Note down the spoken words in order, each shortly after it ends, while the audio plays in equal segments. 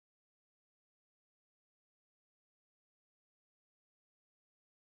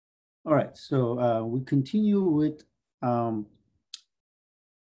All right, so we continue with um,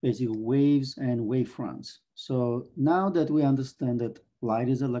 basically waves and wavefronts. So now that we understand that light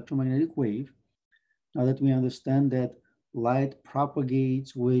is an electromagnetic wave, now that we understand that light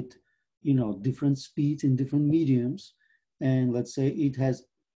propagates with, different speeds in different mediums, and let's say it has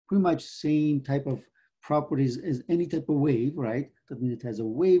pretty much same type of properties as any type of wave, right? That means it has a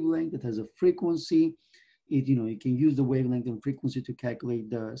wavelength, it has a frequency. You can use the wavelength and frequency to calculate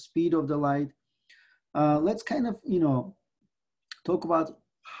the speed of the light. Let's kind of, talk about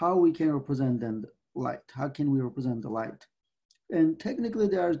how we can represent then light. How can we represent the light? And technically,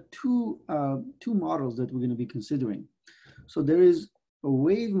 there are two models that we're going to be considering. So there is a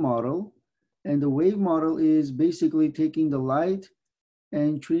wave model, and the wave model is basically taking the light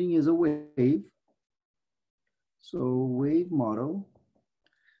and treating it as a wave. So wave model,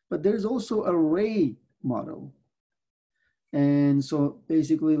 but there's also a ray model. And so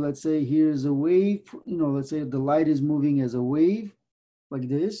basically, let's say here's a wave, let's say the light is moving as a wave like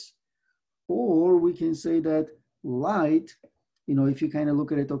this, or we can say that light, if you kind of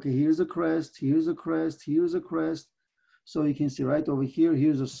look at it, okay, here's a crest, here's a crest, here's a crest. So you can see right over here,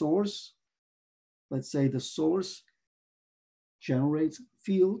 here's a source. Let's say the source generates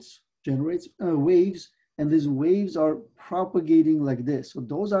fields, generates waves, and these waves are propagating like this. So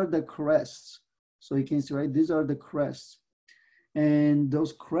those are the crests. So you can see, right, these are the crests. And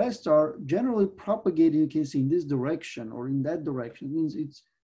those crests are generally propagating, you can see, in this direction or in that direction. It means it's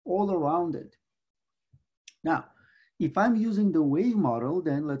all around it. Now, if I'm using the wave model,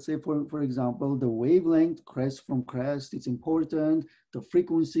 then let's say, for example, the wavelength, crest from crest, it's important, the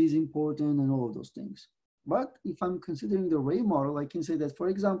frequency is important, and all of those things. But if I'm considering the ray model, I can say that, for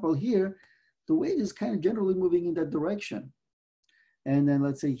example, here, the wave is kind of generally moving in that direction. And then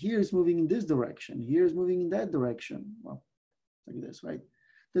let's say here it's moving in this direction, here is moving in that direction. Well, like this, right?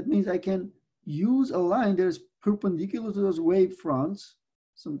 That means I can use a line that is perpendicular to those wave fronts,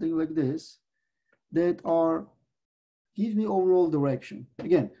 something like this, that are gives me overall direction.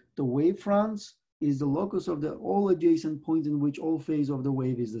 Again, the wave fronts is the locus of the all adjacent points in which all phase of the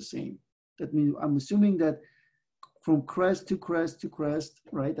wave is the same. That means I'm assuming that from crest to crest to crest,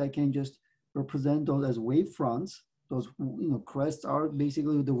 right? I can just represent those as wave fronts. Those crests are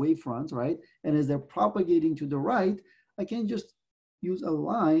basically the wave fronts, right? And as they're propagating to the right, I can just use a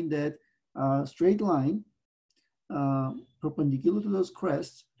line that straight line perpendicular to those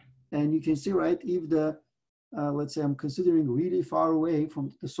crests. And you can see, right, if the, let's say I'm considering really far away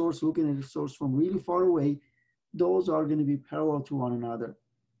from the source, looking at the source from really far away, those are going to be parallel to one another.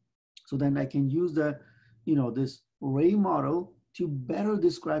 So then I can use the, this ray model to better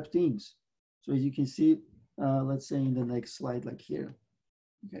describe things. So as you can see, let's say in the next slide, like here,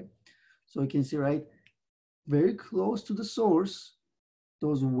 okay. So you can see, right, very close to the source,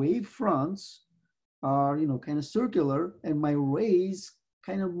 those wave fronts are, kind of circular, and my rays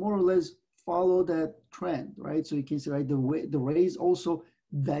kind of more or less follow that trend, right? So you can see, right, the rays also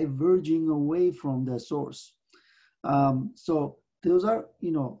diverging away from the source. So those are,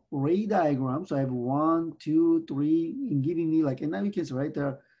 ray diagrams. So I have 1, 2, 3, and giving me like, and now you can see, right, there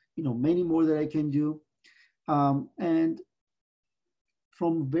are, many more that I can do. And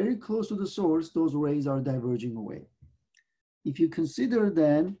from very close to the source, those rays are diverging away. If you consider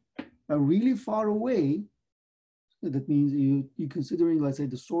then a really far away, that means you're considering, let's say,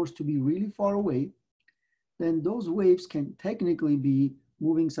 the source to be really far away, then those waves can technically be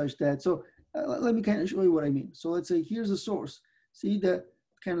moving such that, so let me kind of show you what I mean. So let's say here's a source. See that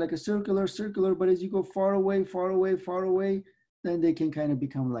kind of like a circular, but as you go far away, then they can kind of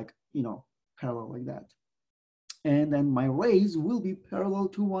become like, parallel like that. And then my rays will be parallel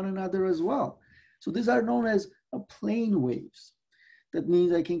to one another as well. So these are known as plane waves. That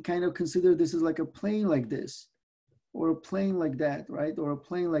means I can kind of consider this as like a plane like this, or a plane like that, right? Or a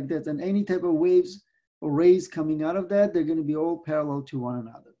plane like that. And any type of waves or rays coming out of that, they're going to be all parallel to one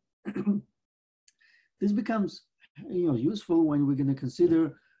another. This becomes, useful when we're going to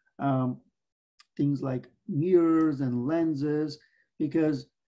consider things like mirrors and lenses, because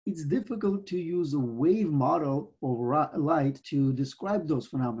it's difficult to use a wave model of light to describe those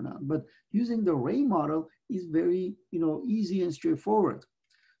phenomena. But using the ray model is very, easy and straightforward.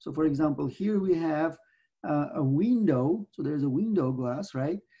 So for example, here we have a window. So there's a window glass,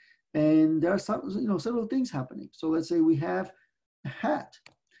 right? And there are some, several things happening. So let's say we have a hat.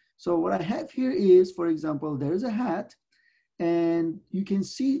 So what I have here is, for example, there's a hat, and you can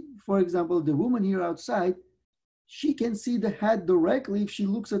see, for example, the woman here outside, she can see the hat directly if she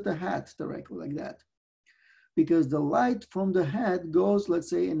looks at the hat directly like that, because the light from the hat goes, let's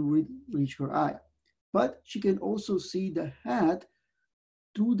say, and reach her eye. But she can also see the hat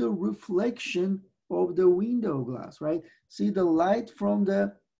to the reflection of the window glass, right? See the light from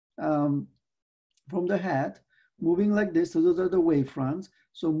the hat moving like this. So those are the wave fronts.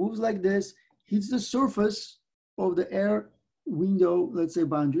 So moves like this, hits the surface of the air window, let's say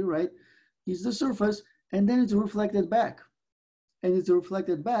boundary, right? Hits the surface, and then it's reflected back. And it's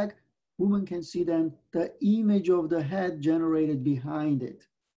reflected back, woman can see then the image of the head generated behind it,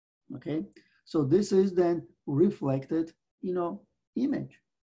 okay? So this is then reflected, image,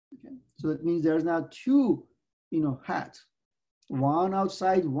 okay? So that means there's now two, hats, one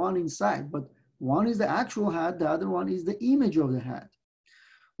outside, one inside, but one is the actual hat, the other one is the image of the hat.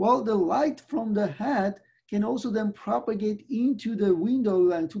 Well, the light from the hat can also then propagate into the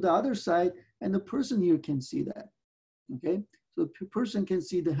window and to the other side, and the person here can see that, okay? So the person can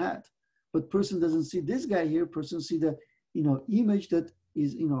see the hat, but person doesn't see this guy here. Person see the, image that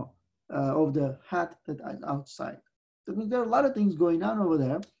is, of the hat that is outside. So there are a lot of things going on over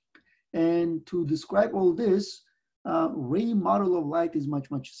there. And to describe all this, ray model of light is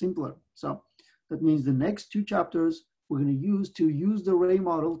much, much simpler. So that means the next two chapters we're going to use the ray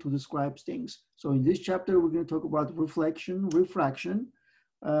model to describe things. So in this chapter, we're going to talk about reflection, refraction.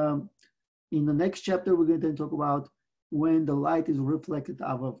 In the next chapter, we're going to then talk about when the light is reflected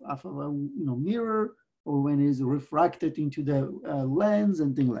off of a mirror, or when it is refracted into the lens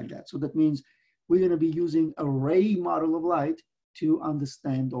and things like that. So that means we're going to be using a ray model of light to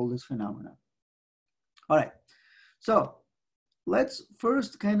understand all this phenomena. All right, so let's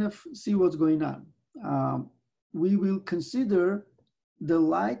first kind of see what's going on. We will consider the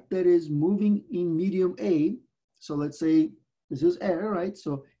light that is moving in medium A. So let's say this is air, right?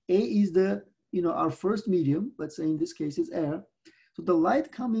 So A is the, our first medium. Let's say in this case it's air. So the light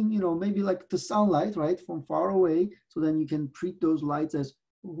coming, maybe like the sunlight, right, from far away. So then you can treat those lights as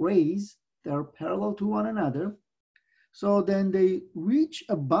rays that are parallel to one another. So then they reach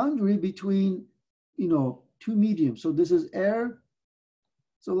a boundary between, two mediums. So this is air.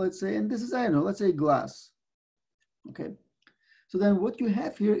 So let's say, and this is, let's say glass. Okay. So then what you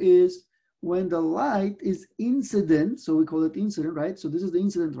have here is when the light is incident, so we call it incident, right? So this is the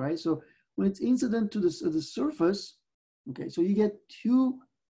incident, right? So when it's incident to the surface, okay, so you get two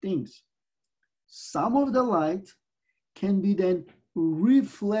things. Some of the light can be then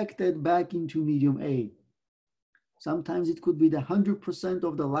reflected back into medium A. Sometimes it could be the 100%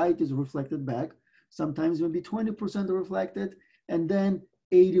 of the light is reflected back. Sometimes maybe 20% reflected, and then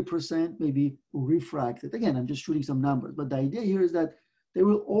 80% maybe refracted. Again, I'm just shooting some numbers, but the idea here is that there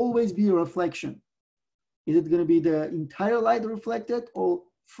will always be a reflection. Is it going to be the entire light reflected or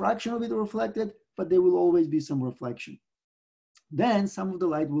fraction of it reflected? But there will always be some reflection. Then some of the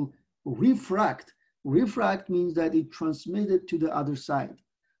light will refract. Refract means that it transmitted to the other side.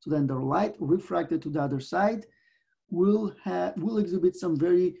 So then the light refracted to the other side will exhibit some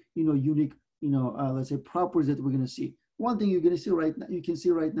very unique let's say properties that we're going to see. One thing you're going to see right now, you can see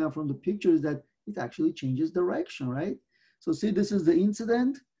right now from the picture, is that it actually changes direction, right? So see, this is the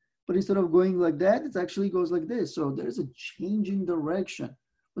incident, but instead of going like that, it actually goes like this. So there's a change in direction,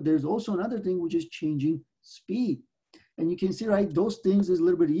 but there's also another thing, which is changing speed. And you can see, right, those things is a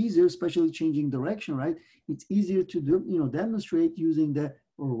little bit easier, especially changing direction, right? It's easier to do, demonstrate using the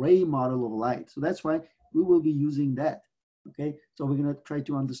ray model of light. So that's why we will be using that, okay? So we're gonna try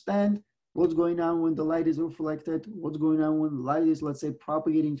to understand what's going on when the light is reflected, what's going on when the light is, let's say,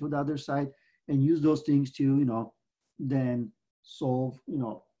 propagating to the other side, and use those things to, then solve,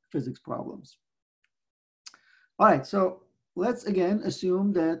 physics problems. All right, so let's again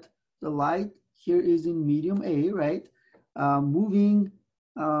assume that the light here is in medium A, right? Moving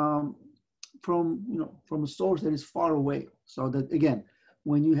from a source that is far away. So that again,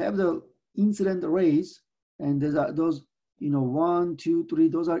 when you have the incident rays, and there's those, 1, 2, 3,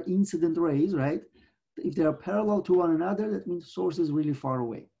 those are incident rays, right? If they are parallel to one another, that means the source is really far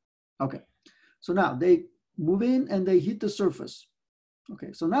away. Okay, so now they move in and they hit the surface.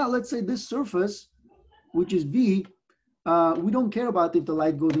 Okay, so now let's say this surface, which is B, we don't care about if the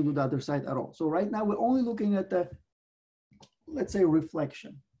light goes into the other side at all. So right now we're only looking at the, let's say,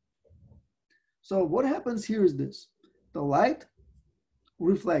 reflection. So what happens here is this: the light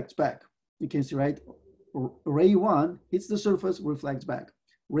reflects back. You can see, right? Ray 1 hits the surface, reflects back.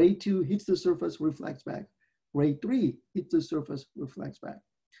 Ray 2 hits the surface, reflects back. Ray 3 hits the surface, reflects back.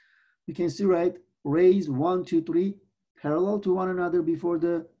 You can see, right? Rays 1, 2, 3 parallel to one another before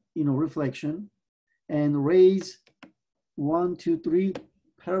the reflection, and rays 1, 2, 3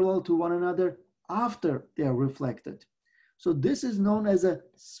 parallel to one another after they are reflected. So this is known as a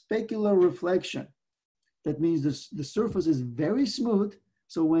specular reflection. That means the surface is very smooth.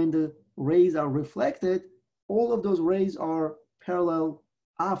 So when the rays are reflected, all of those rays are parallel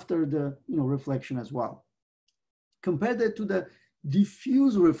after the reflection as well. Compare that to the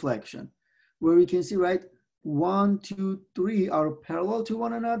diffuse reflection, where we can see, right, 1, 2, 3 are parallel to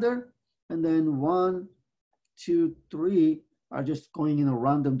one another, and then 1, 2, 3 are just going in a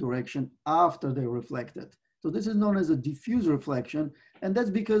random direction after they're reflected. So this is known as a diffuse reflection, and that's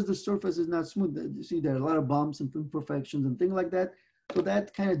because the surface is not smooth. You see there are a lot of bumps and imperfections and things like that. So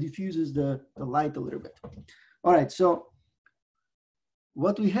that kind of diffuses the light a little bit. All right, so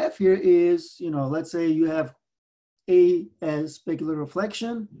what we have here is, let's say you have A as specular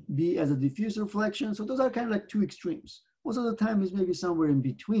reflection, B as a diffuse reflection. So those are kind of like two extremes. Most of the time is maybe somewhere in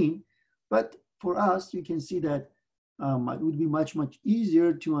between, but for us, you can see that it would be much, much easier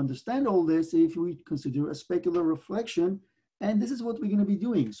to understand all this if we consider a specular reflection. And this is what we're going to be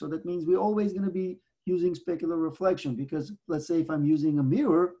doing. So that means we're always going to be using specular reflection, because let's say if I'm using a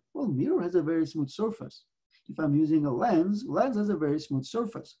mirror, well, mirror has a very smooth surface. If I'm using a lens, lens has a very smooth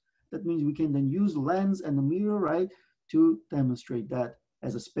surface. That means we can then use lens and the mirror, right, to demonstrate that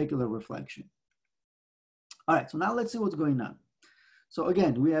as a specular reflection. All right, so now let's see what's going on. So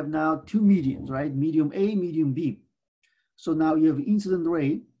again, we have now two mediums, right? Medium A, medium B. So now you have incident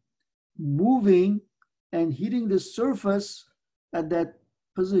ray moving and hitting the surface at that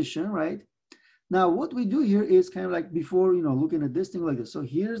position, right? Now what we do here is kind of like before, looking at this thing like this. So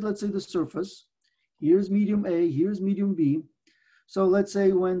here's, let's say, the surface. Here's medium A, here's medium B. So let's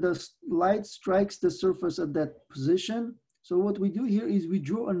say when the light strikes the surface at that position, so what we do here is we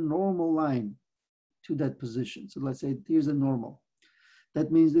draw a normal line to that position. So let's say here's a normal.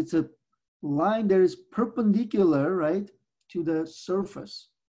 That means it's a line that is perpendicular, right, to the surface.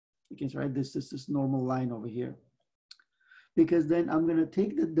 You can write this normal line over here. Because then I'm going to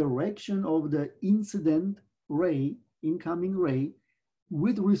take the direction of the incident ray, incoming ray,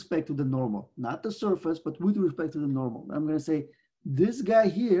 with respect to the normal, not the surface, but with respect to the normal. I'm going to say this guy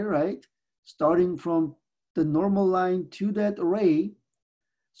here, right, starting from the normal line to that ray.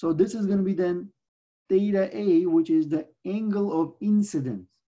 So this is going to be then theta A, which is the angle of incidence.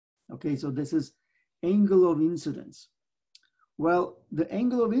 Okay, so this is angle of incidence. Well, the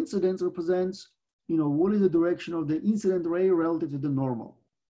angle of incidence represents, what is the direction of the incident ray relative to the normal.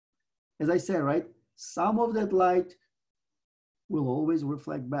 As I said, right, some of that light will always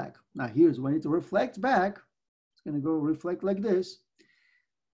reflect back. Now here's when it reflects back, it's going to go reflect like this.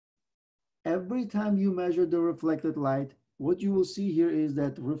 Every time you measure the reflected light, what you will see here is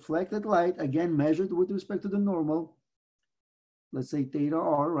that reflected light, again measured with respect to the normal, let's say theta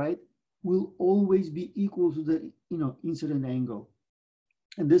r, right, will always be equal to the incident angle.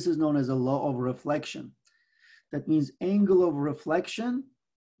 And this is known as a law of reflection. That means angle of reflection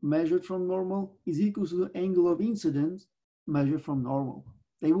measured from normal is equal to the angle of incidence measured from normal.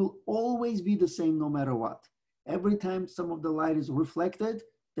 They will always be the same no matter what. Every time some of the light is reflected,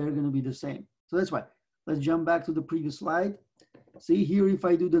 they're going to be the same. So that's why. Let's jump back to the previous slide. See here, if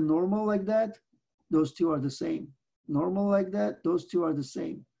I do the normal like that, those two are the same. Normal like that, those two are the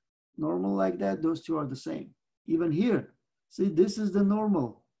same. Normal like that, those two are the same. Even here, see, this is the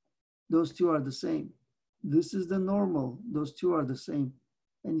normal. Those two are the same. This is the normal. Those two are the same.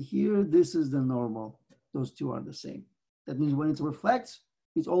 And here, this is the normal. Those two are the same. That means when it reflects,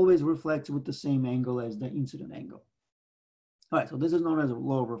 it always reflects with the same angle as the incident angle. All right, so this is known as a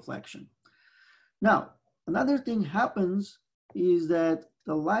law of reflection. Now, another thing happens is that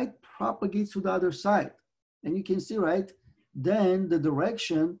the light propagates to the other side. And you can see, right, then the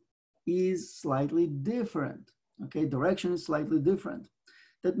direction is slightly different. Okay, direction is slightly different.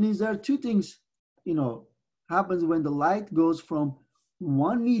 That means there are two things, happens when the light goes from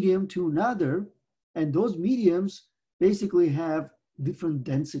one medium to another, and those mediums basically have different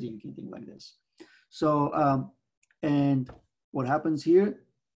density, you can think like this. So, and what happens here?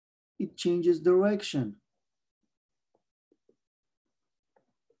 It changes direction.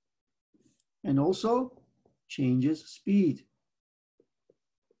 And also changes speed.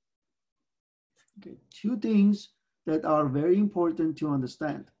 Okay, two things that are very important to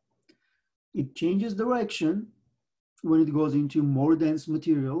understand. It changes direction when it goes into more dense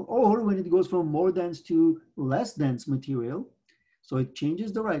material, or when it goes from more dense to less dense material. So it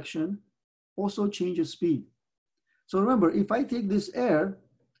changes direction, also changes speed. So remember, if I take this air,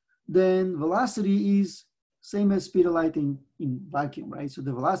 then velocity is same as speed of light in vacuum, right? So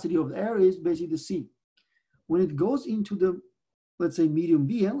the velocity of the air is basically the c. When it goes into the, let's say, medium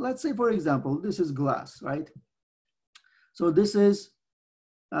B, and let's say, for example, this is glass, right? So this is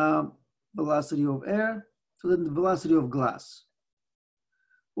velocity of air, so then the velocity of glass.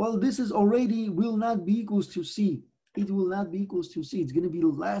 Well, this is already will not be equals to c. It will not be equals to c. It's going to be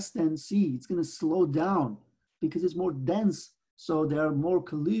less than c. It's going to slow down because it's more dense. So there are more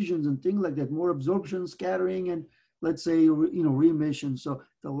collisions and things like that, more absorption, scattering, and let's say, re-emission. So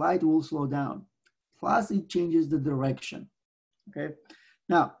the light will slow down. Plus it changes the direction, okay?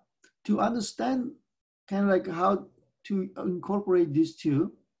 Now, to understand kind of like how to incorporate these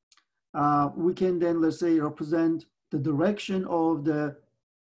two, we can then, let's say, represent the direction of the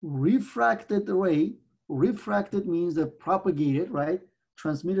refracted ray. Refracted means the propagated, right?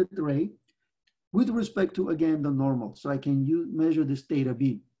 Transmitted ray with respect to, again, the normal. So I can measure this theta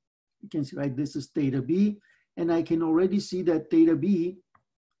B. You can see, right? This is theta B, and I can already see that theta B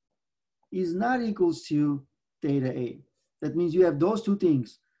is not equals to theta A. That means you have those two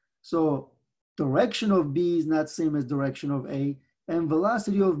things. So direction of B is not same as direction of A, and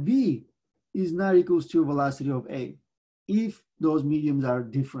velocity of B is not equals to velocity of A if those mediums are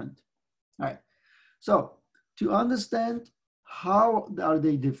different. All right. So to understand how are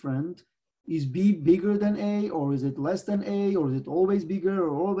they different, is B bigger than A, or is it less than A, or is it always bigger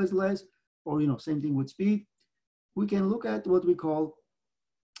or always less, or same thing with speed, we can look at what we call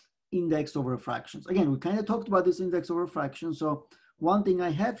index of refractions. Again, we kind of talked about this index of refraction. So one thing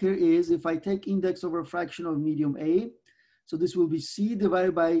I have here is if I take index of refraction of medium A, so this will be C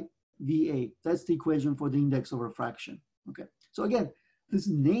divided by VA. That's the equation for the index of refraction. Okay. So again, this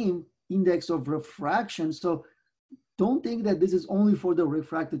name index of refraction. So don't think that this is only for the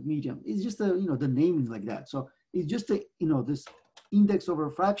refracted medium. It's just the naming like that. So it's just a, this index of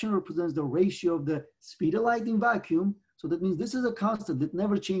refraction represents the ratio of the speed of light in vacuum. So that means this is a constant that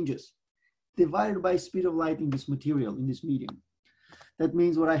never changes, divided by speed of light in this material, in this medium. That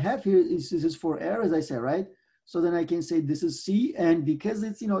means what I have here is this is for air, as I said, right? So then I can say this is C, and because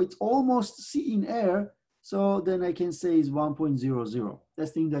it's, it's almost C in air, so then I can say it's 1.00.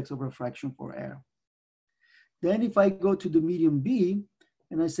 That's the index of refraction for air. Then if I go to the medium B,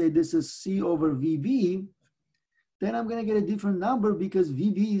 and I say this is C over VB, then I'm gonna get a different number because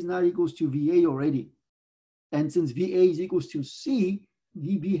VB is not equals to VA already. And since VA is equals to C,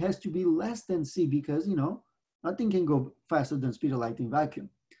 VB has to be less than C because, nothing can go faster than speed of light in vacuum.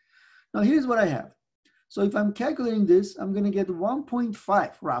 Now here's what I have. So if I'm calculating this, I'm gonna get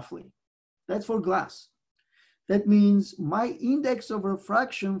 1.5 roughly. That's for glass. That means my index of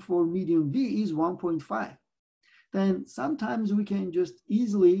refraction for medium B is 1.5. Then sometimes we can just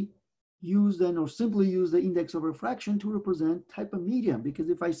easily use or simply use the index of refraction to represent type of medium. Because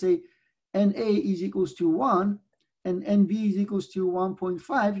if I say NA is equals to 1 and NB is equals to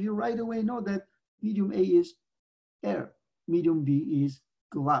 1.5, you right away know that medium A is air, medium B is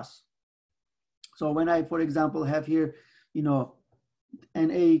glass. So when I, for example, have here, NA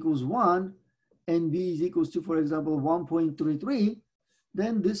equals 1, NB is equals to, for example, 1.33,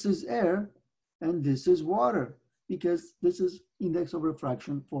 then this is air and this is water, because this is index of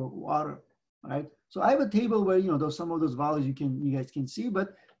refraction for water, right? So I have a table where, some of those values you guys can see,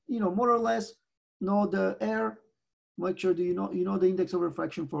 but, more or less know the air, make sure you know the index of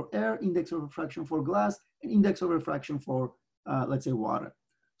refraction for air, index of refraction for glass, and index of refraction for, let's say, water.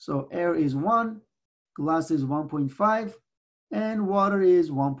 So air is 1, glass is 1.5, and water is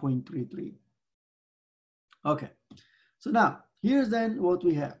 1.33. Okay, so now here's then what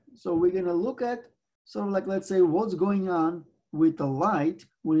we have. So we're gonna look at sort of like, let's say, what's going on with the light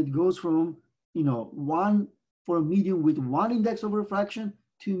when it goes from, one for a medium with one index of refraction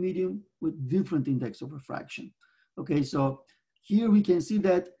to medium with different index of refraction. Okay, so here we can see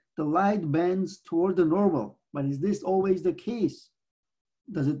that the light bends toward the normal, but is this always the case?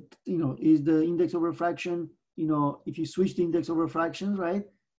 Does it, is the index of refraction, if you switch the index of refractions, right,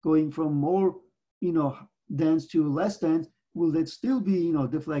 going from more, dense to less dense, will that still be,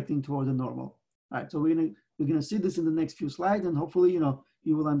 deflecting toward the normal? All right, so we're gonna see this in the next few slides, and hopefully,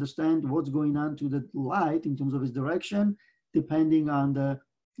 you will understand what's going on to the light in terms of its direction, depending on the,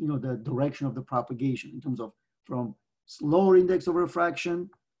 the direction of the propagation, in terms of from lower index of refraction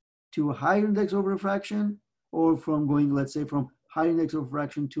to a higher index of refraction, or from going, let's say, from high index of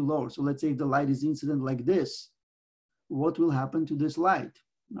refraction to lower. So let's say if the light is incident like this, what will happen to this light?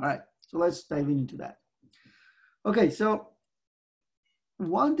 All right, so let's dive into that. Okay, so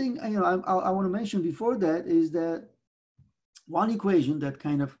one thing I want to mention before that is that one equation that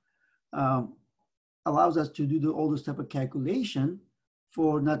kind of allows us to do all this type of calculation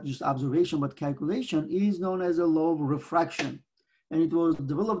for not just observation but calculation is known as a law of refraction, and it was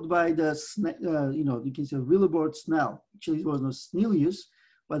developed by the you can say Willibord Snell. Actually, it was not Snellius,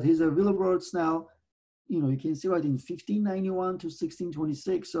 but he's a Willibord Snell. You can see right in 1591 to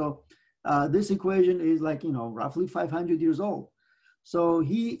 1626. So this equation is like roughly 500 years old. So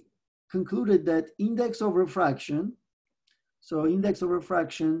he concluded that index of refraction, so index of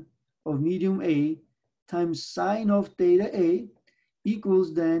refraction of medium A times sine of theta A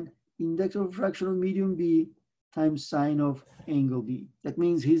equals then index of refraction of medium B times sine of angle B. That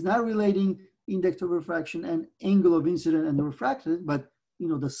means he's not relating index of refraction and angle of incident and refracted, but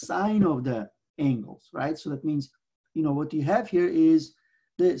the sine of the angles, right? So that means, what you have here is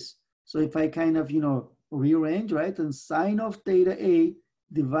this. So if I kind of, rearrange, right, and sine of theta A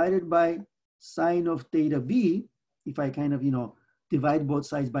divided by sine of theta B, if I kind of, divide both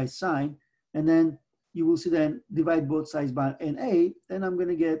sides by sine, and then you will see then divide both sides by NA, then I'm going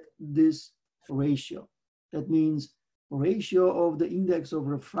to get this ratio. That means ratio of the index of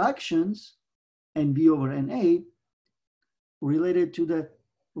refractions, NB over NA, related to the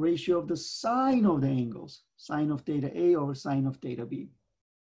ratio of the sine of the angles, sine of theta A over sine of theta B.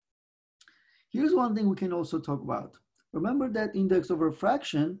 Here's one thing we can also talk about. Remember that index of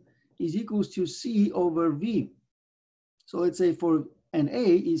refraction is equals to C over V. So let's say for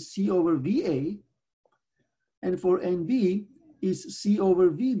NA is C over VA, and for NB is C over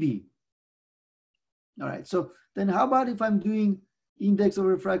VB. All right, so then how about if I'm doing index of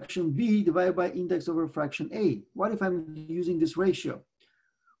refraction B divided by index of refraction A? What if I'm using this ratio?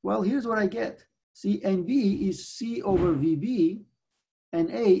 Well, here's what I get. See, NB is C over VB, and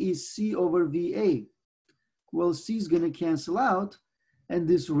A is C over VA. Well, C is going to cancel out, and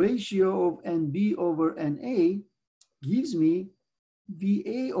this ratio of NB over NA gives me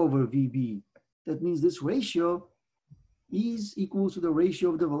VA over VB. That means this ratio is equal to the ratio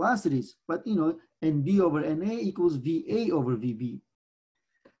of the velocities, but NB over NA equals VA over VB.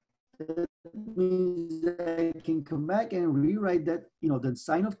 That means that I can come back and rewrite that, the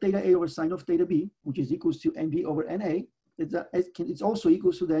sine of theta A over sine of theta B, which is equals to NB over NA, it's also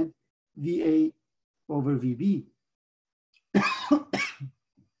equals to then VA over VB.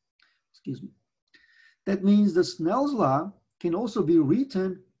 Excuse me. That means the Snell's law can also be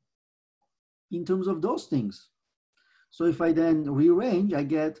written in terms of those things. So if I then rearrange, I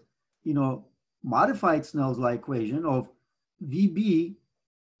get, modified Snell's law equation of VB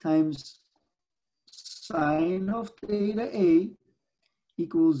times sine of theta A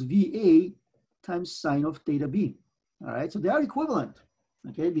equals VA times sine of theta B. All right, so they are equivalent,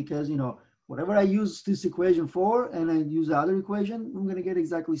 okay? Because, whatever I use this equation for and I use the other equation, I'm gonna get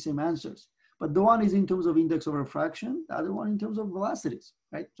exactly the same answers. But the one is in terms of index of refraction, the other one in terms of velocities,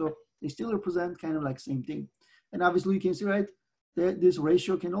 right? So they still represent kind of like same thing. And obviously you can see, right, that this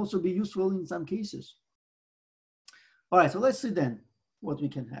ratio can also be useful in some cases. All right, so let's see then what we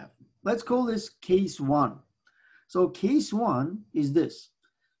can have. Let's call this case one. So case one is this.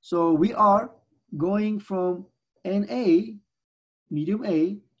 So we are going from NA, medium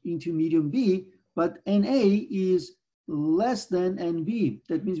A, into medium B, but NA is less than NB.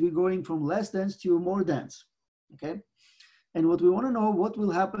 That means we're going from less dense to more dense, okay? And what we want to know, what will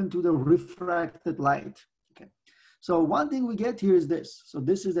happen to the refracted light, okay? So one thing we get here is this. So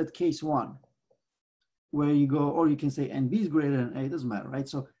this is that case one, where you go, or you can say NB is greater than A, it doesn't matter, right?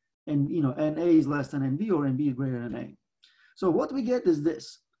 So, and NA is less than NB, or NB is greater than A. So what we get is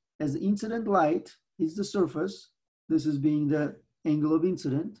this. As the incident light is the surface, this is being the angle of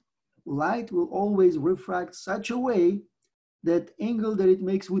incident, light will always refract such a way that angle that it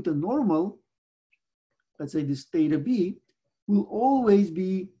makes with a normal, let's say this theta B, will always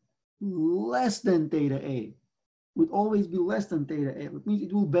be less than theta A, would always be less than theta A. It means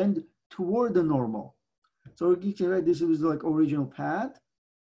it will bend toward the normal. So you can write this is like original path.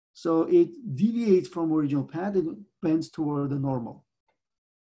 So it deviates from original path, it bends toward the normal.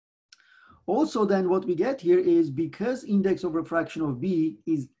 Also then what we get here is because index of refraction of B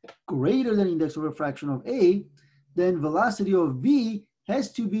is greater than index of refraction of A, then velocity of B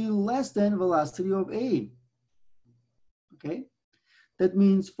has to be less than velocity of A, okay? That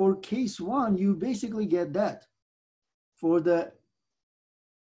means for case one, you basically get that. For the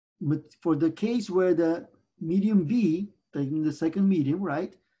case where the medium B, taking the second medium,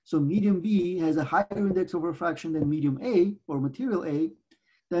 right? So medium B has a higher index of refraction than medium A or material A,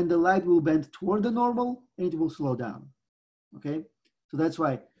 then the light will bend toward the normal and it will slow down, okay? So that's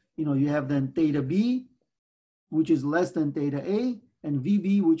why, you have then theta B, which is less than theta A, and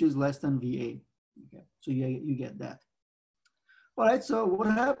VB, which is less than VA, okay? So you get that. All right, so what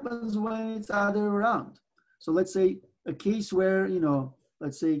happens when it's other way around? So let's say a case where,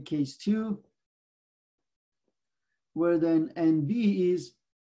 let's say case two, where then NB is,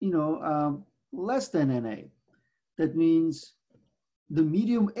 less than NA. That means the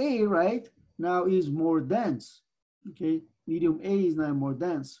medium A, right, now is more dense, okay? Medium A is now more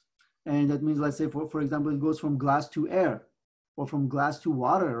dense. And that means, let's say, for example, it goes from glass to air or from glass to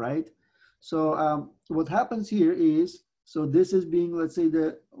water, right? So what happens here is, so this is being, let's say,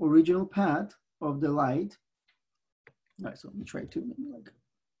 the original path, of the light. All right, so let me try to maybe like,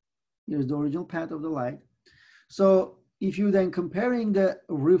 here's the original path of the light. So if you then comparing the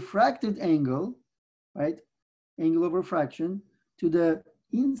refracted angle, right, angle of refraction, to the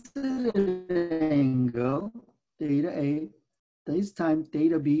incident angle, theta A, this time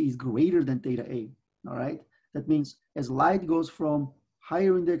theta B is greater than theta A, all right? That means as light goes from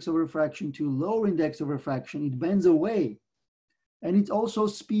higher index of refraction to lower index of refraction, it bends away, and it also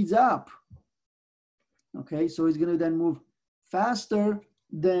speeds up, okay? So it's gonna then move faster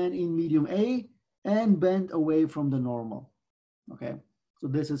than in medium A and bend away from the normal, okay? So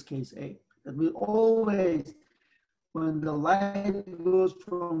this is case A. That will always, when the light goes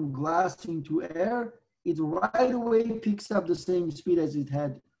from glass into air, it right away picks up the same speed as it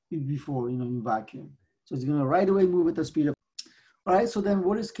had before, in vacuum. So it's gonna right away move at the speed of, all right, so then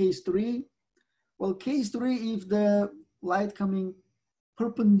what is case 3? Well, case 3, if the light coming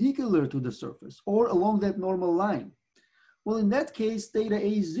perpendicular to the surface or along that normal line. Well, in that case, theta A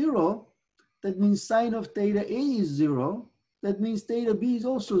is 0. That means sine of theta A is 0. That means theta B is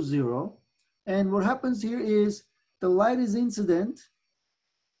also 0. And what happens here is the light is incident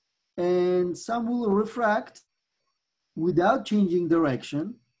and some will refract without changing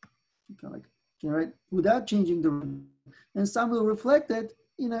direction, right? Without changing direction, and some will reflect it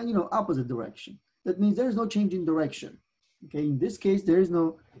in a opposite direction. That means there is no change in direction. Okay, in this case, there is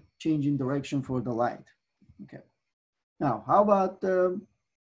no change in direction for the light. Okay. Now, how about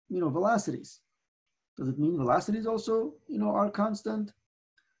velocities? Does it mean velocities also are constant?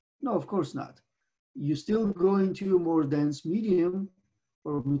 No, of course not. You still go into a more dense medium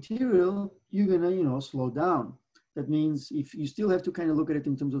or material, you're gonna slow down. That means if you still have to kind of look at it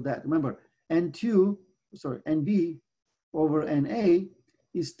in terms of that. Remember, NB over NA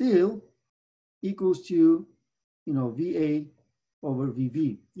is still equals to VA over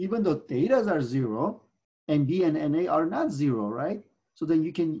VB. Even though thetas are 0, NB and NA are not 0, right? So then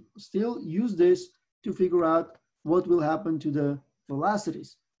you can still use this to figure out what will happen to the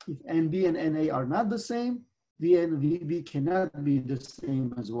velocities. If NB and NA are not the same, VA and VB cannot be the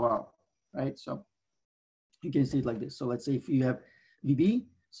same as well, right? So you can see it like this. So let's say if you have VB,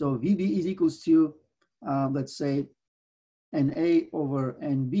 so VB is equals to, let's say, NA over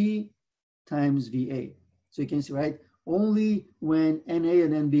NB times VA. So you can see, right? Only when NA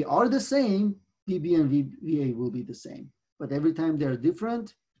and NB are the same, VB and VA will be the same. But every time they're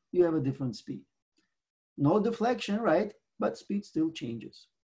different, you have a different speed. No deflection, right? But speed still changes.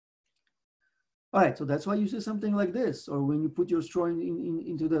 All right, so that's why you see something like this, or when you put your straw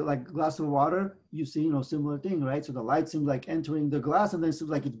into the glass of water, you see similar thing, right? So the light seems like entering the glass, and then it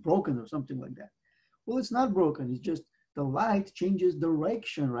seems like it's broken or something like that. Well, it's not broken. It's just the light changes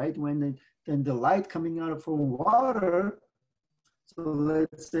direction, right? When then the light coming out from water. So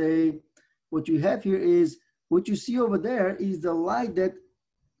let's say what you have here is what you see over there is the light that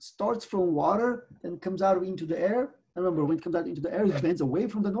starts from water and comes out into the air. Remember, when it comes out into the air, it bends away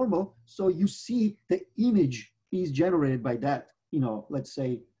from the normal. So you see the image is generated by that, let's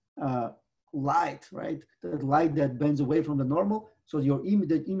say light, right? The light that bends away from the normal. So the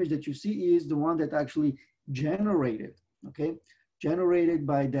image that you see is the one that actually generated, okay? Generated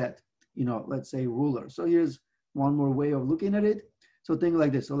by that, let's say ruler. So here's one more way of looking at it. So think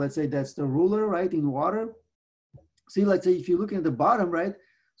like this. So let's say that's the ruler, right, in water. See, let's say if you're looking at the bottom, right?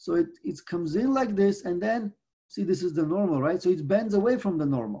 So it comes in like this, and then see, this is the normal, right? So it bends away from the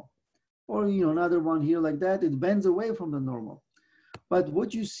normal. Or, another one here like that, it bends away from the normal. But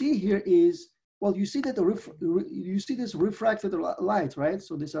what you see here is, well, you see that you see this refracted light, right?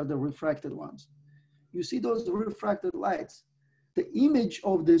 So these are the refracted ones. You see those refracted lights. The image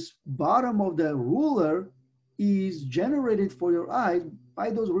of this bottom of the ruler is generated for your eye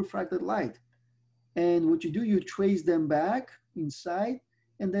by those refracted light. And what you do, you trace them back inside,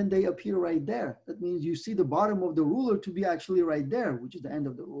 and then they appear right there. That means you see the bottom of the ruler to be actually right there, which is the end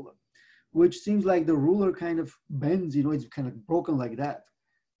of the ruler, which seems like the ruler kind of bends, it's kind of broken like that.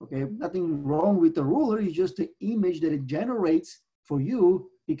 Okay, nothing wrong with the ruler, it's just the image that it generates for you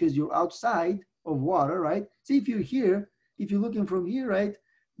because you're outside of water, right? See, if you're here, if you're looking from here, right,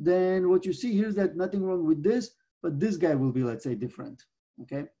 then what you see here is that nothing wrong with this, but this guy will be, let's say, different,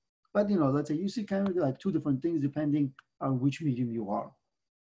 okay? But, let's say you see kind of like two different things depending on which medium you are.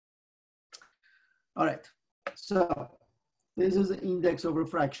 All right, so this is the index of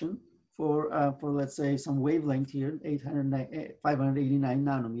refraction for let's say some wavelength here, 589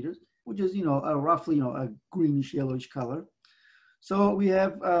 nanometers, which is roughly a greenish yellowish color. So we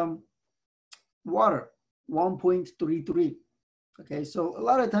have water, 1.33. Okay, so a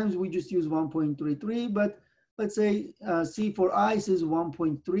lot of times we just use 1.33, but let's say C for ice is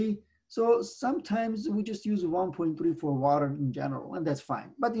 1.3. So sometimes we just use 1.3 for water in general, and that's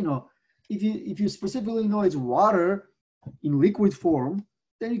fine. But you know, if you specifically know it's water in liquid form,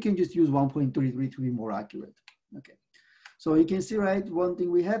 then you can just use 1.33 to be more accurate. Okay. So you can see, right, one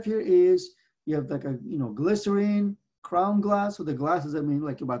thing we have here is you have like a, you know, glycerin, crown glass. So the glasses, I mean,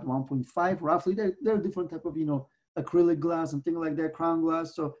 like about 1.5 roughly. There are different type of, you know, acrylic glass and things like that, crown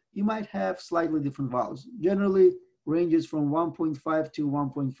glass. So you might have slightly different values. Generally ranges from 1.5 to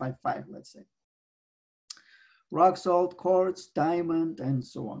 1.55, let's say. Rock salt, quartz, diamond, and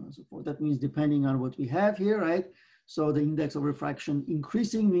so on and so forth. That means depending on what we have here, right? So the index of refraction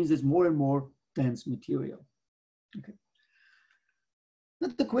increasing means it's more and more dense material. Okay. Now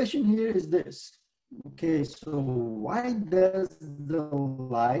the question here is this. Okay, so why does the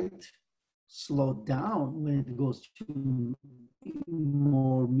light slow down when it goes to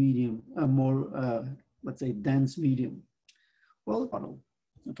more medium, let's say dense medium? Well,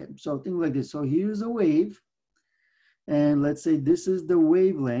 okay, so think like this. So here's a wave, and let's say this is the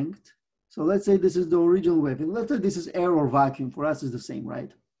wavelength. So let's say this is the original wave. And let's say this is air or vacuum. For us, is the same,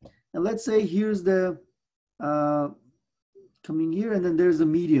 right? And let's say here's the coming here, and then there's a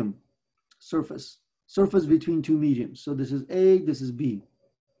medium surface between two mediums. So this is A, this is B.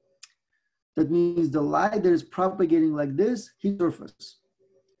 That means the light that is propagating like this hits surface.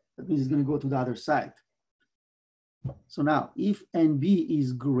 That means it's going to go to the other side. So now, if NB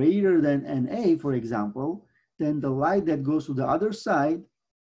is greater than NA, for example, then the light that goes to the other side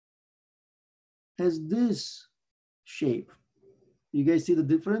has this shape. You guys see the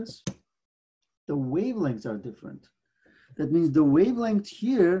difference? The wavelengths are different. That means the wavelength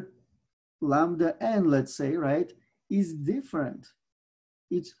here, lambda n, let's say, right, is different.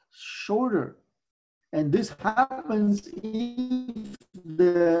 It's shorter. And this happens if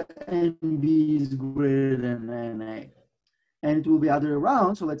the NB is greater than NA. And it will be other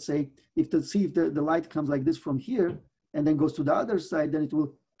around. So let's say if the light comes like this from here and then goes to the other side, then it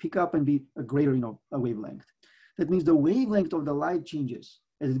will pick up and be a greater, you know, a wavelength. That means the wavelength of the light changes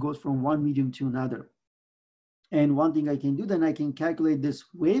as it goes from one medium to another. And one thing I can do, then I can calculate this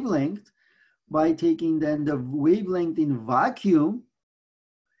wavelength by taking then the wavelength in vacuum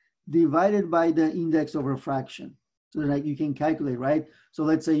divided by the index of refraction. So that you can calculate, right? So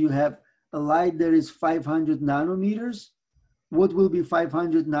let's say you have a light that is 500 nanometers. What will be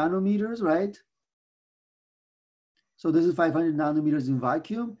 500 nanometers, right? So this is 500 nanometers in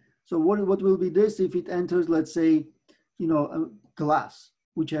vacuum. So what will be this if it enters, let's say, you know, a glass,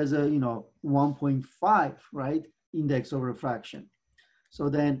 which has a, you know, 1.5, right, index of refraction. So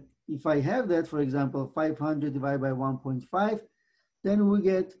then if I have that, for example, 500 divided by 1.5, then we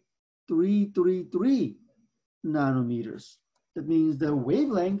get 333 nanometers. That means the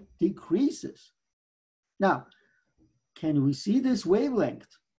wavelength decreases. Now, can we see this wavelength?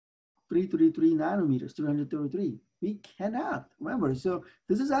 333 nanometers, 333. We cannot, remember. So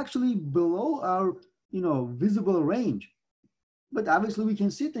this is actually below our, you know, visible range. But obviously we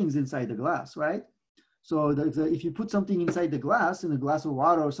can see things inside the glass, right? So if you put something inside the glass, in a glass of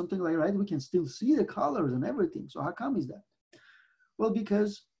water or something like that, right, we can still see the colors and everything. So how come is that? Well,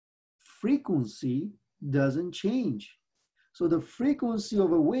 because frequency doesn't change. So the frequency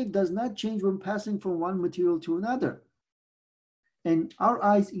of a wave does not change when passing from one material to another. And our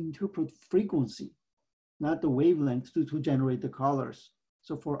eyes interpret frequency, not the wavelength, to generate the colors.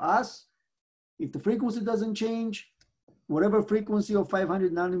 So for us, if the frequency doesn't change, whatever frequency of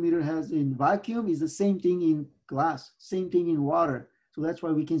 500 nanometer has in vacuum is the same thing in glass, same thing in water. So that's why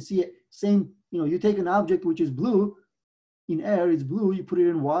we can see it. Same, you know, you take an object which is blue, in air it's blue, you put it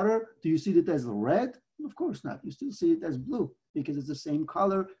in water, do you see it as red? Of course not. You still see it as blue because it's the same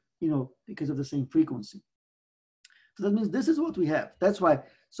color, you know, because of the same frequency. So that means this is what we have. That's why,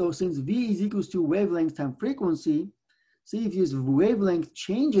 so since V is equals to wavelength times frequency, see if this wavelength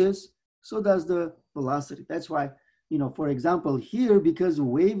changes, so does the velocity. That's why, you know, for example, here, because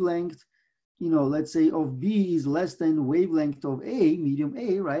wavelength, you know, let's say of B is less than wavelength of A, medium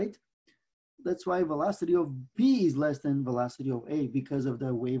A, right? That's why velocity of B is less than velocity of A because of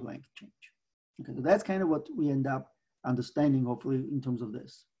the wavelength change. Okay, so that's kind of what we end up understanding, hopefully, in terms of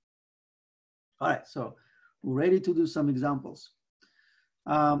this. All right, so we're ready to do some examples.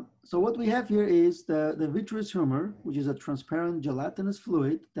 So what we have here is the vitreous humor, which is a transparent gelatinous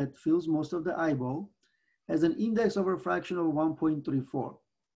fluid that fills most of the eyeball, has an index of refraction of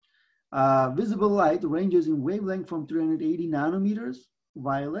 1.34. Visible light ranges in wavelength from 380 nanometers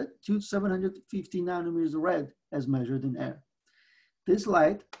violet to 750 nanometers red as measured in air. This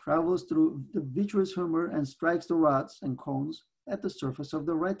light travels through the vitreous humor and strikes the rods and cones at the surface of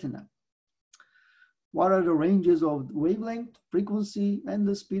the retina. What are the ranges of wavelength, frequency, and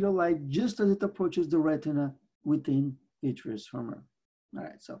the speed of light just as it approaches the retina within vitreous humor? All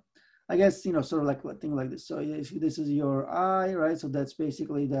right, so I guess, sort of like a thing like this. So this is your eye, right? So that's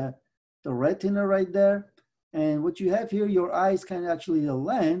basically the retina right there. And what you have here, your eye is kind of actually the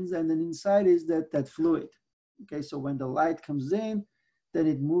lens, and then inside is that fluid. Okay, so when the light comes in, then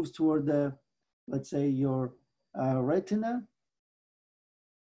it moves toward the, let's say, your retina.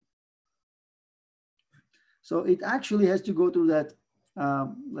 So it actually has to go through that,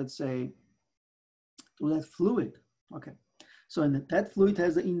 let's say, through that fluid. Okay, so that fluid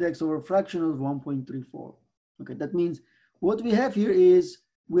has the index of refraction of 1.34. Okay, that means what we have here is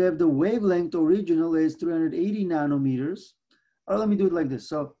we have the wavelength original is 380 nanometers. Or let me do it like this.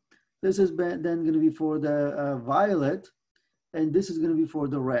 So this is then going to be for the violet, and this is going to be for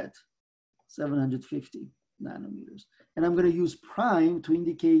the red, 750 nanometers. And I'm going to use prime to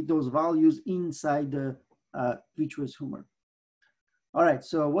indicate those values inside the vitreous humor. All right,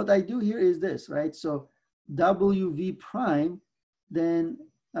 so what I do here is this, right? So WV prime, then,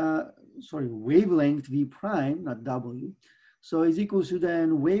 wavelength V prime, not W. So is equals to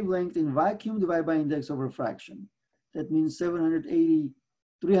then wavelength in vacuum divided by index of refraction. That means 380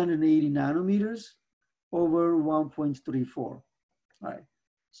 nanometers over 1.34. All right,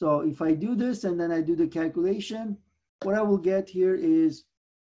 so if I do this and then I do the calculation, what I will get here is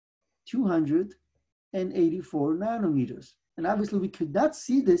 284 nanometers. And obviously we could not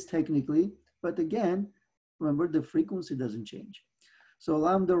see this technically, but again, remember the frequency doesn't change. So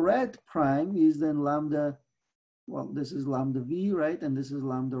lambda red prime is then lambda, well, this is lambda V, right? And this is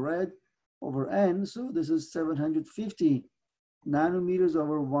lambda red over N. So this is 750 nanometers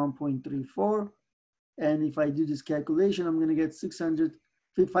over 1.34. And if I do this calculation, I'm gonna get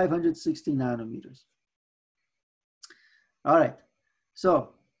 560 nanometers. All right,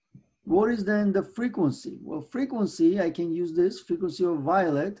 so what is then the frequency? Well, frequency, I can use this. Frequency of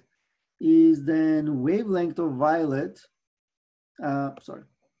violet is then wavelength of violet,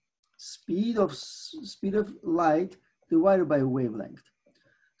 speed of light divided by wavelength.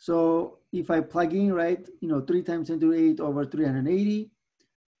 So if I plug in, right, 3 times 10 to the 8 over 380,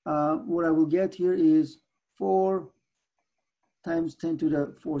 what I will get here is 4 times 10 to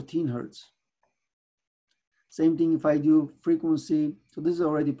the 14 hertz. Same thing if I do frequency. So this is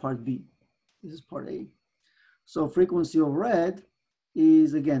already part B. This is part A. So frequency of red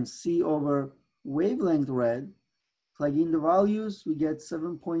is, again, C over wavelength red. Plug in the values, we get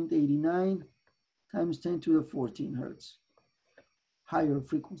 7.89 times 10 to the 14 hertz. Higher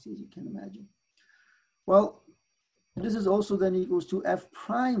frequency, as you can imagine. Well, this is also then equals to F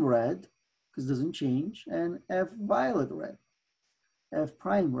prime red, because it doesn't change, and F violet red. F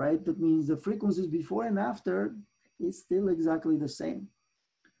prime, right? That means the frequencies before and after is still exactly the same.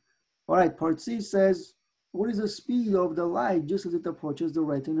 All right, part C says, what is the speed of the light just as it approaches the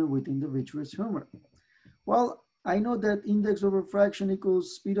retina within the vitreous humor? Well, I know that index of refraction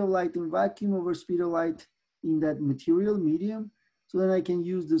equals speed of light in vacuum over speed of light in that material medium. So then I can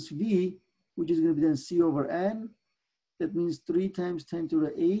use this V, which is going to be then C over N. That means 3 times 10 to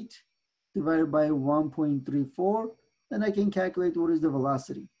the 8 divided by 1.34. Then I can calculate what is the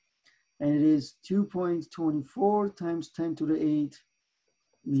velocity. And it is 2.24 times 10 to the 8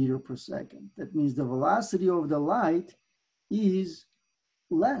 meter per second. That means the velocity of the light is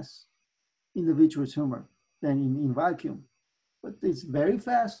less in the vitreous humor than in vacuum. But it's very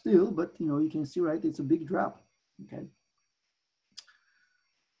fast still, but you can see, right, it's a big drop, okay?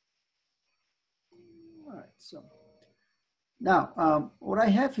 All right, so now what I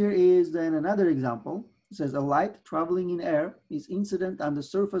have here is then another example. It says a light traveling in air is incident on the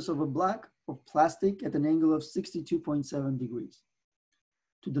surface of a block of plastic at an angle of 62.7 degrees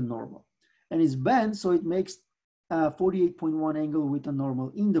to the normal. And it's bent, so it makes 48.1 angle with a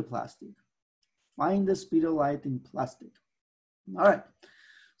normal in the plastic. Find the speed of light in plastic. All right,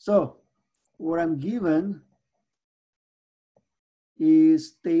 so what I'm given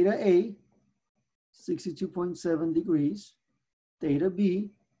is theta A, 62.7 degrees, theta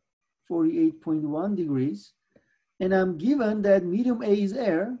B, 48.1 degrees, and I'm given that medium A is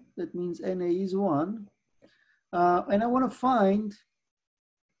air, that means NA is 1, and I want to find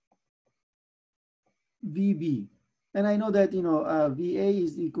VB, and I know that VA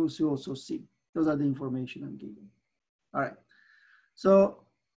is equals to also C. Those are the information I'm given. All right, so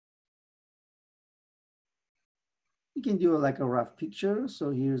you can do like a rough picture.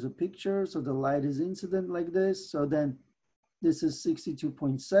 So here's a picture. So the light is incident like this. So then this is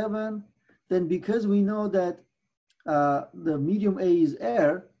 62.7. Then because we know that the medium A is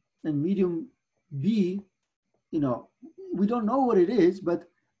air and medium B, we don't know what it is, but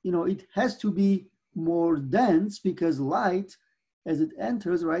it has to be more dense because light, as it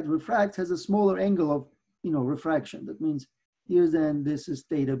enters, right, refracts, has a smaller angle of, refraction. That means here's then this is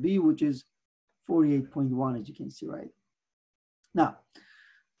theta B, which is 48.1, as you can see, right? Now,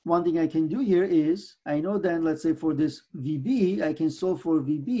 one thing I can do here is, I know then, let's say for this VB, I can solve for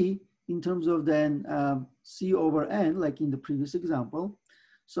VB in terms of then C over N, like in the previous example.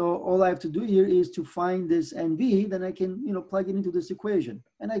 So all I have to do here is to find this NB, then I can, plug it into this equation.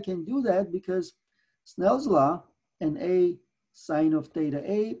 And I can do that because Snell's law, NA sine of theta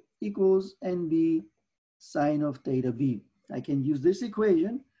A equals NB sine of theta B. I can use this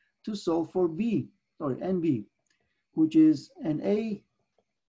equation to solve for NB, which is NA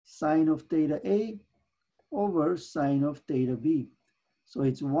sine of theta A over sine of theta B. So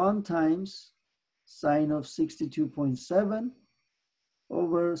it's 1 times sine of 62.7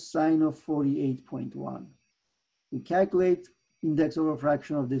 over sine of 48.1. We calculate index of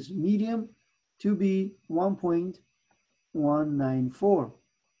refraction of this medium to be 1.194.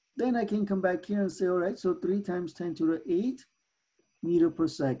 Then I can come back here and say, all right, so 3 times 10 to the 8 meter per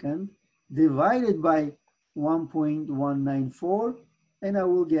second divided by 1.194, and I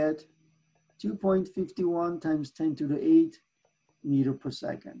will get 2.51 times 10 to the 8 meter per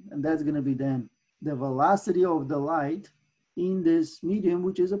second. And that's going to be then the velocity of the light in this medium,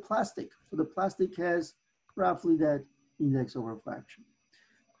 which is a plastic. So the plastic has roughly that index of refraction.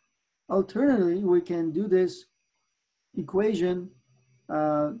 Alternatively, we can do this equation,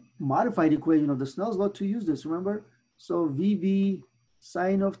 modified equation of the Snell's law to use this, remember? So VB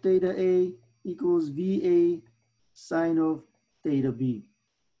sine of theta A equals VA sine of theta B.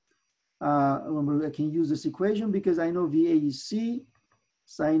 Remember, I can use this equation because I know VA is C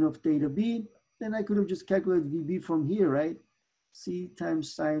sine of theta B. Then I could have just calculated VB from here, right? C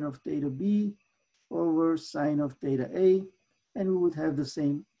times sine of theta B over sine of theta A, and we would have the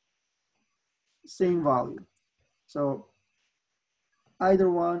same value. So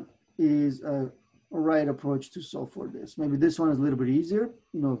either one is a right approach to solve for this. Maybe this one is a little bit easier,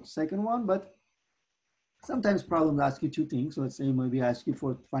 second one, but sometimes problems ask you two things. So let's say maybe ask you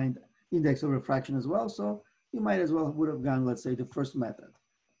for find index of refraction as well. So you might as well would have gone, let's say, the first method.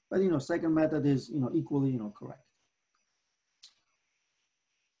 But second method is equally correct.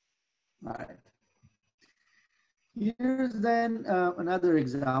 All right. Here's then another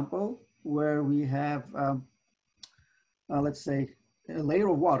example where we have, let's say, a layer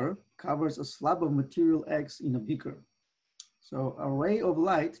of water covers a slab of material X in a beaker. So a ray of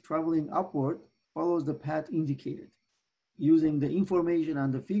light traveling upward follows the path indicated. Using the information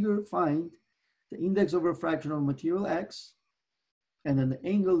on the figure, find the index of refraction of material X and then the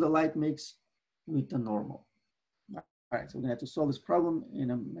angle the light makes with the normal. All right, so we're gonna have to solve this problem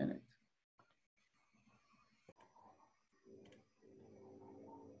in a minute.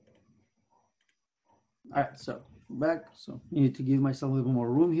 All right, so back. So I need to give myself a little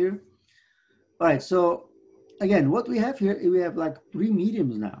more room here. All right, so again, what we have here, we have like 3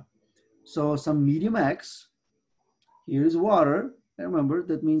 mediums now. So some medium X, here's water. And remember,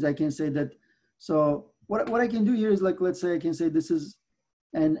 that means I can say that, so what I can do here is like, let's say I can say this is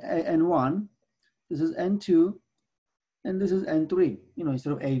N1, this is N2, and this is N3.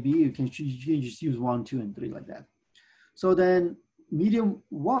 Instead of A, B, you can just use 1, 2, and 3 like that. So then medium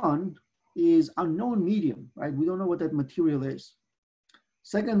 1 is unknown medium, right? We don't know what that material is.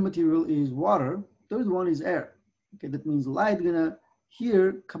 Second material is water. Third one is air. Okay, that means light gonna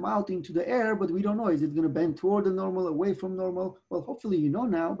here come out into the air, but we don't know. Is it gonna bend toward the normal, away from normal? Well, hopefully you know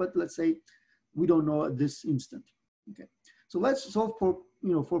now, but let's say we don't know at this instant. Okay, so let's solve for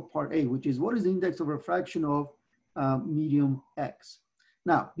for part A, which is what is the index of refraction of medium X.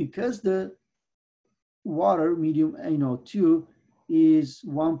 Now, because the water medium 2 is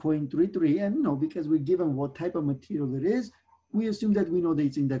 1.33, and because we're given what type of material it is, we assume that we know that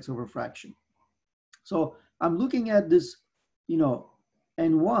it's index of refraction. So I'm looking at this,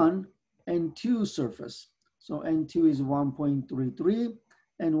 N1, N2 surface. So N2 is 1.33,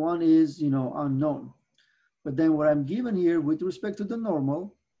 and 1 is, unknown. But then what I'm given here with respect to the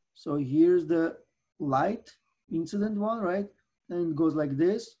normal, so here's the light incident one, right? And it goes like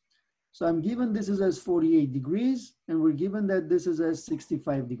this. So I'm given this is as 48 degrees, and we're given that this is as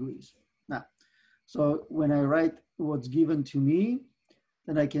 65 degrees. Now, so when I write what's given to me,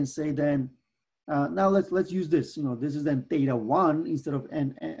 then I can say then, now let's use this. This is then theta 1 instead of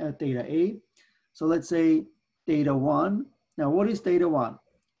theta A. So let's say theta 1. Now, what is theta 1?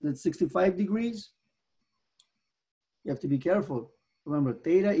 That's 65 degrees. You have to be careful. Remember,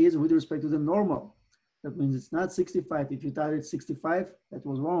 theta is with respect to the normal. That means it's not 65. If you thought it's 65, that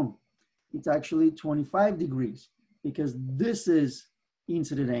was wrong. It's actually 25 degrees because this is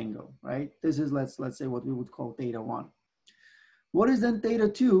incident angle, right? This is, let's say what we would call theta 1. What is then theta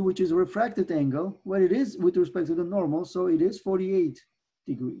 2, which is a refracted angle? Well, it is with respect to the normal, so it is 48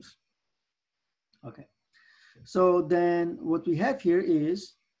 degrees. Okay, so then what we have here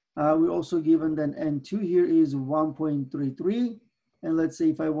is, we're also given then N2 here is 1.33. And let's say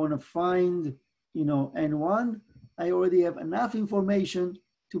if I want to find, you know, N1, I already have enough information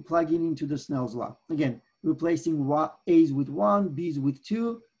to plug in into the Snell's law. Again, replacing A's with 1, B's with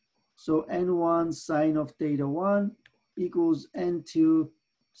 2. So N1 sine of theta 1 equals N2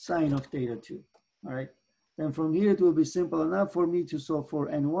 sine of theta 2. All right. Then from here, it will be simple enough for me to solve for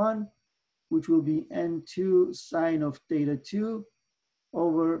N1, which will be N2 sine of theta 2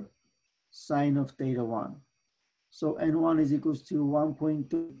 over sine of theta 1. So N1 is equals to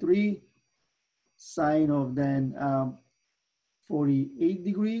 1.23 sine of then 48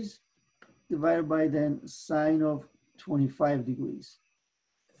 degrees divided by then sine of 25 degrees.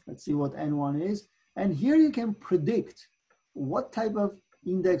 Let's see what N1 is. And here you can predict what type of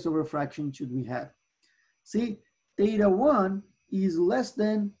index of refraction should we have. See, theta 1 is less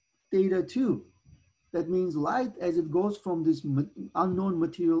than theta 2. That means light, as it goes from this unknown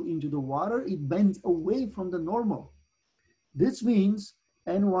material into the water, it bends away from the normal. This means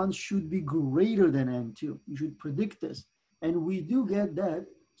N1 should be greater than N2. You should predict this. And we do get that.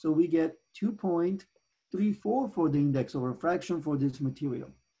 So we get 2.34 for the index of refraction for this material.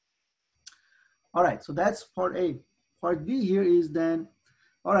 All right, so that's part A. Part B here is then,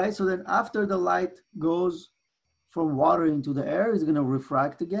 all right, so then after the light goes from water into the air, it's going to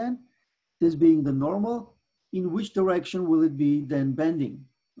refract again. This being the normal, in which direction will it be then bending?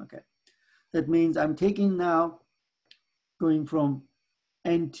 Okay, that means I'm taking now, going from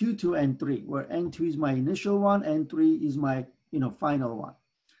N2 to N3, where N2 is my initial one, N3 is my, you know, final one.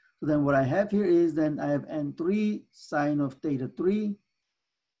 So then what I have here is then I have N3 sine of theta 3,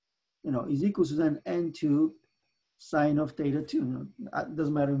 you know, is equal to then N2 sine of theta 2. You know, it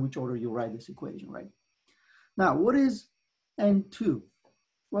doesn't matter in which order you write this equation, right? Now, what is N2?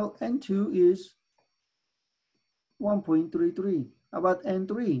 Well, N2 is 1.33. How about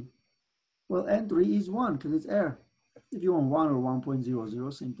N3? Well, N3 is 1 because it's air. If you want 1 or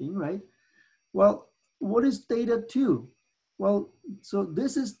 1.00, same thing, right? Well, what is theta 2? Well, so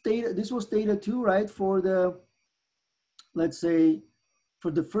this is theta, this was theta 2, right? For the, let's say,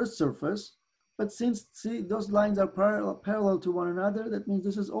 for the first surface. But since, see, those lines are parallel to one another, that means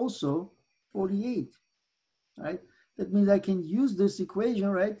this is also 48, right? That means I can use this equation,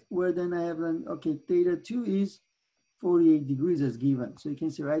 right? Where then I have then, okay, theta 2 is 48 degrees as given. So you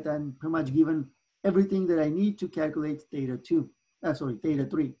can see, right, I'm pretty much given everything that I need to calculate theta 2. Theta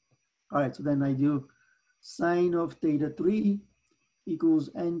 3. All right, so then I do sine of theta 3 equals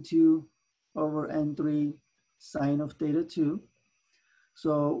N2 over N3 sine of theta 2.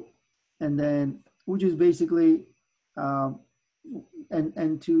 So, and then, which is basically,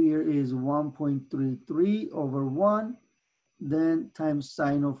 N2 here is 1.33 over 1, then times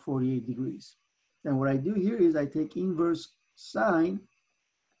sine of 48 degrees. Then what I do here is I take inverse sine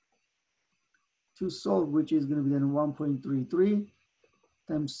to solve, which is going to be then 1.33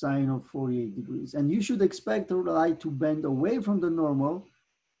 times sine of 48 degrees. And you should expect the light to bend away from the normal.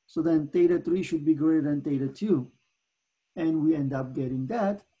 So then theta 3 should be greater than theta 2. And we end up getting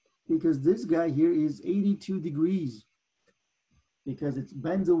that because this guy here is 82 degrees because it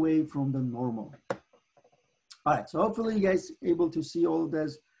bends away from the normal. All right, so hopefully you guys able to see all of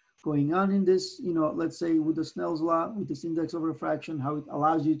this going on in this, you know, let's say with the Snell's law, with this index of refraction, how it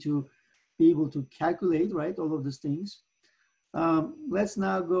allows you to be able to calculate, right, all of these things. Let's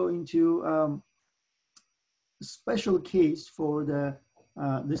now go into a special case for the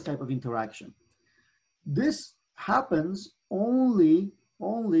this type of interaction. This happens only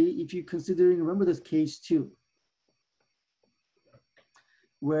if you're considering, remember this case 2,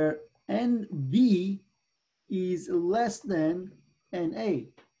 where NB is less than NA.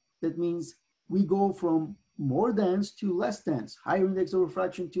 That means we go from more dense to less dense, higher index of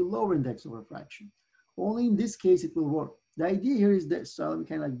refraction to lower index of refraction. Only in this case it will work. The idea here is this, so let me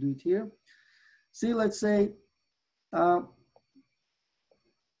kind of do it here. See, let's say,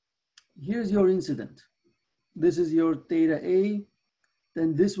 here's your incident. This is your theta A,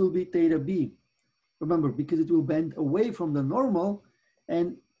 then this will be theta B. Remember, because it will bend away from the normal,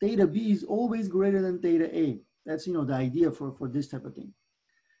 and theta B is always greater than theta A. That's, you know, the idea for this type of thing.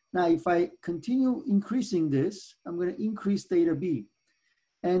 Now, if I continue increasing this, I'm going to increase theta B.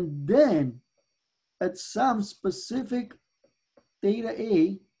 And then at some specific theta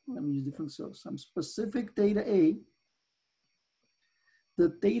A, let me use different source, some specific theta A, the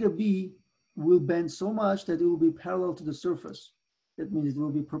theta B will bend so much that it will be parallel to the surface. That means it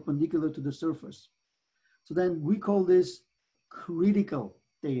will be perpendicular to the surface. So then we call this critical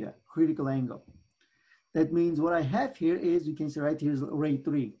theta, critical angle. That means what I have here is, you can say right here is ray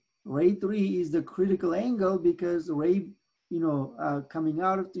 3. Ray 3 is the critical angle because ray, coming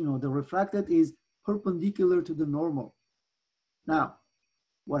out, the refracted is perpendicular to the normal. Now,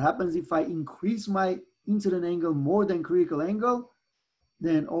 what happens if I increase my incident angle more than critical angle?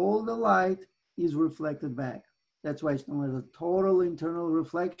 Then all the light is reflected back. That's why it's known as a total internal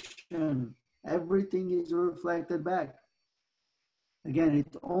reflection. Everything is reflected back. Again,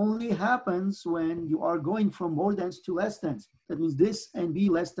 it only happens when you are going from more thans to less thans. That means this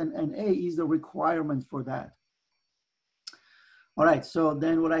NB less than NA is the requirement for that. All right, so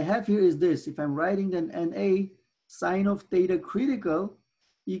then what I have here is this. If I'm writing then NA sine of theta critical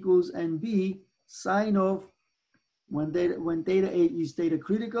equals NB sine of, when theta A is theta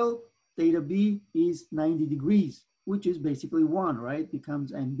critical, theta B is 90 degrees, which is basically 1, right?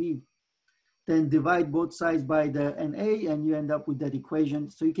 Becomes NB. Then divide both sides by the NA and you end up with that equation.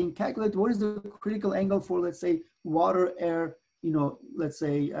 So you can calculate what is the critical angle for, let's say, water, air, let's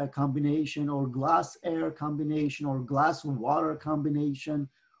say a combination, or glass air combination, or glass water combination,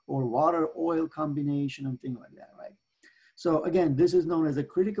 or water oil combination, and things like that, right? So again, this is known as a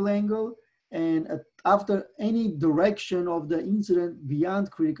critical angle. And after any direction of the incident beyond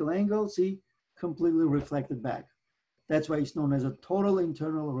critical angle, see, completely reflected back. That's why it's known as a total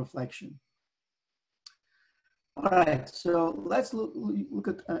internal reflection. All right, so let's look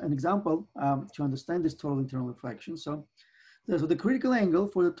at an example to understand this total internal reflection. So the critical angle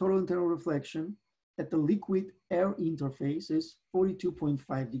for the total internal reflection at the liquid-air interface is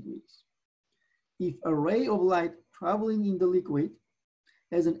 42.5 degrees. If a ray of light traveling in the liquid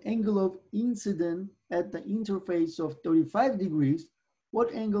has an angle of incident at the interface of 35 degrees,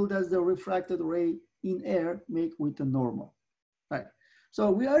 what angle does the refracted ray in air make with the normal? Right.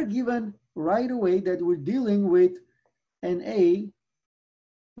 So we are given right away that we're dealing with Na,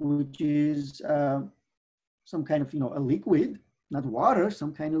 which is some kind of, a liquid, not water,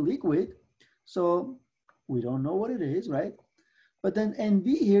 some kind of liquid. So we don't know what it is, right? But then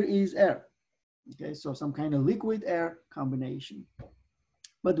Nb here is air. Okay, so some kind of liquid air combination.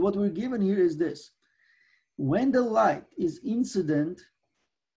 But what we're given here is this. When the light is incident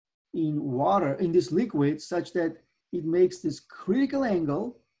in water, in this liquid, such that it makes this critical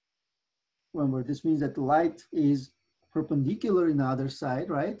angle, remember, this means that the light is perpendicular in the other side,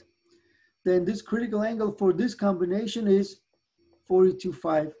 right? Then this critical angle for this combination is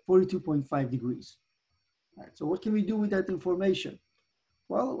 42.5 degrees. All right, so what can we do with that information?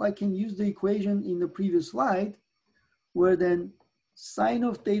 Well, I can use the equation in the previous slide, where then sine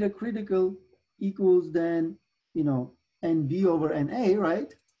of theta critical equals then, NB over NA,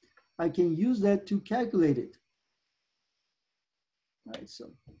 right? I can use that to calculate it. All right,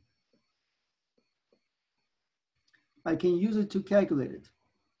 so I can use it to calculate it.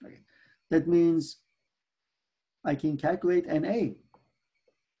 Okay. That means I can calculate NA,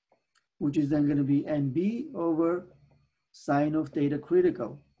 which is then going to be NB over sine of theta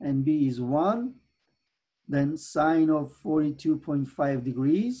critical. NB is 1, then sine of 42.5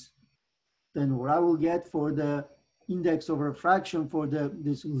 degrees. Then what I will get for the index of refraction for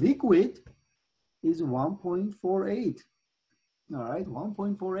this liquid is 1.48. All right,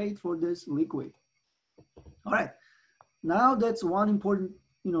 1.48 for this liquid. All right, now that's one important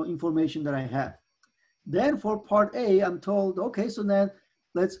information that I have. Then for part A, I'm told, okay, so then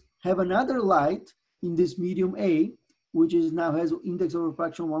let's have another light in this medium A, which is now has index of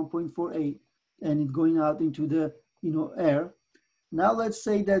refraction 1.48, and it's going out into the air. Now let's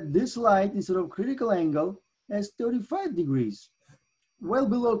say that this light, instead of critical angle, has 35 degrees, well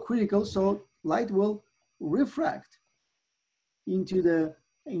below critical, so light will refract into the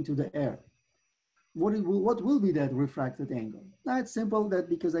air. What will be that refracted angle? Now it's simple, that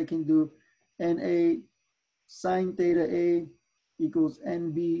because I can do NA sine theta A equals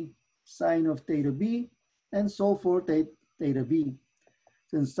NB sine of theta B, and so forth theta B.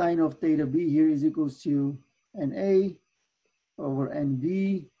 Since sine of theta B here is equals to NA over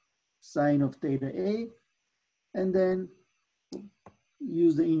NB sine of theta A, and then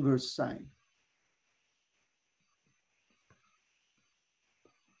use the inverse sign.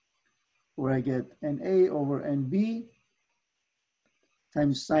 Where I get NA over NB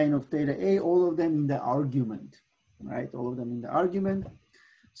times sine of theta A, all of them in the argument, right? All of them in the argument.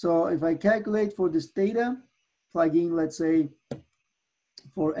 So if I calculate for this theta, plug in, let's say,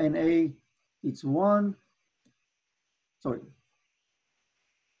 for NA, it's 1, sorry,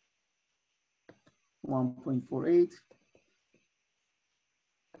 1.48.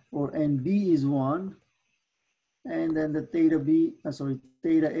 For NB is 1. And then the theta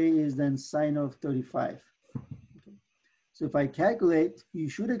A is then sine of 35. Okay. So if I calculate, you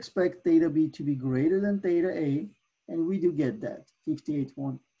should expect theta B to be greater than theta A, and we do get that,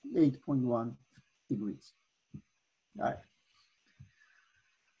 58.1 degrees. All right.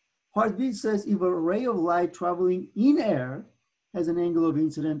 Part B says if a ray of light traveling in air has an angle of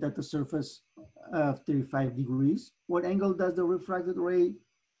incidence at the surface of 35 degrees, what angle does the refracted ray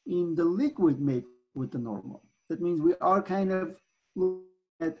in the liquid make with the normal? That means we are kind of looking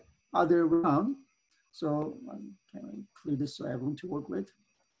at other round. So can I clear this so I have room to work with?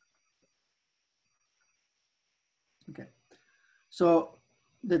 Okay. So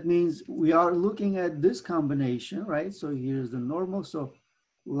that means we are looking at this combination, right? So here's the normal. So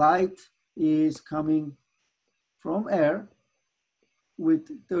light is coming from air with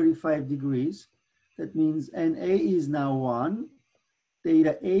 35 degrees. That means NA is now 1,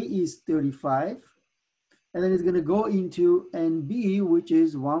 theta A is 35, and then it's going to go into NB, which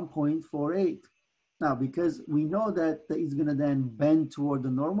is 1.48. Now, because we know that it's going to then bend toward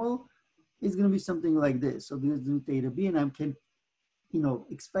the normal, it's going to be something like this. So this is theta B, and I can,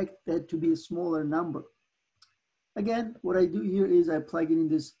 expect that to be a smaller number. Again, what I do here is I plug it in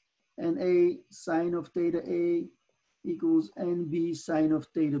this NA sine of theta A equals NB sine of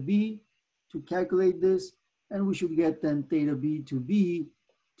theta B to calculate this, and we should get then theta B to be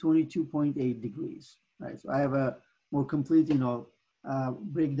 22.8 degrees. Right, so I have a more complete,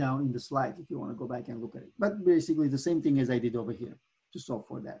 breakdown in the slide if you want to go back and look at it. But basically the same thing as I did over here to solve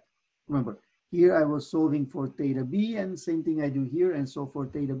for that. Remember, here I was solving for theta B, and same thing I do here and solve for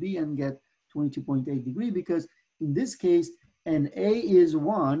theta B and get 22.8 degree, because in this case, NA is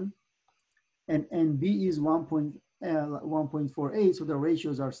 1 and NB is 1.48, so the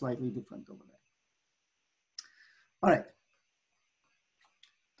ratios are slightly different over there. All right.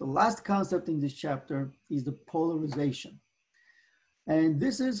 The last concept in this chapter is the polarization. And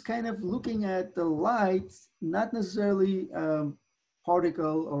this is kind of looking at the light, not necessarily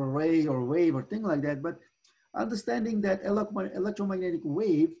particle or ray or wave or thing like that, but understanding that electromagnetic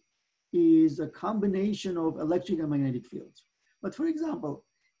wave is a combination of electric and magnetic fields. But for example,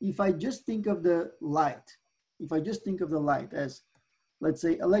 if I just think of the light, as, let's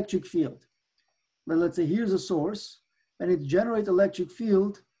say, electric field, but let's say here's a source and it generates electric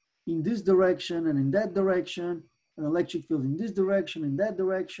field in this direction and in that direction, an electric field in this direction, in that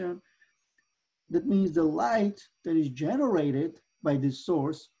direction. That means the light that is generated by this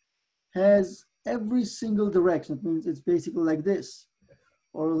source has every single direction. It means it's basically like this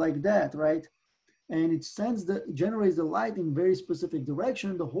or like that, right? And it generates the light in very specific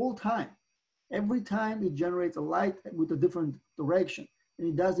direction the whole time. Every time it generates a light with a different direction. And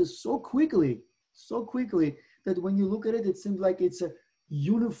it does this so quickly that when you look at it, it seems like it's a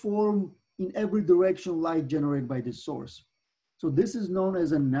uniform in every direction light generated by this source. So this is known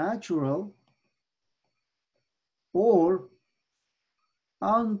as a natural or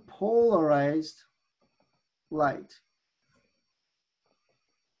unpolarized light.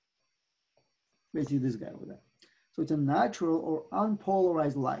 Basically this guy over there. So it's a natural or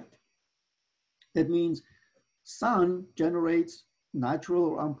unpolarized light. That means sun generates natural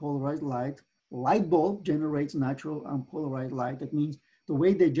or unpolarized light. Light bulb generates natural unpolarized light. That means the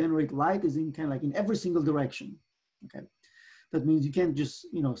way they generate light is in kind of like in every single direction. Okay, that means you can't just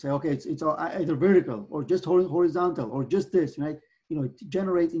say okay it's either vertical or just horizontal or just this, right? It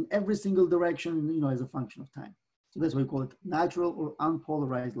generates in every single direction as a function of time. So that's why we call it natural or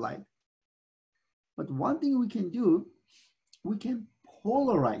unpolarized light. But one thing we can do, we can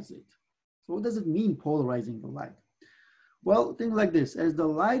polarize it. So what does it mean, polarizing the light? Well, think like this: as the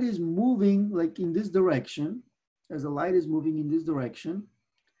light is moving like in this direction,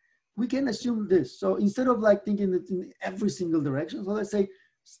 we can assume this. So instead of like thinking that in every single direction, so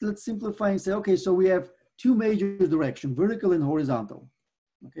let's simplify and say, okay, so we have two major directions, vertical and horizontal.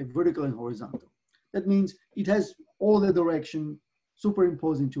 Okay, vertical and horizontal. That means it has all the direction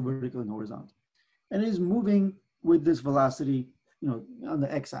superimposed into vertical and horizontal. And it is moving with this velocity, on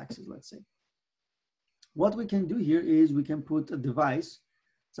the x-axis, let's say. What we can do here is we can put a device,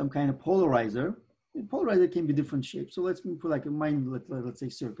 some kind of polarizer. The polarizer can be different shapes. So let's put like let's say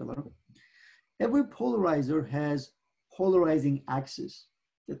circular. Every polarizer has polarizing axis.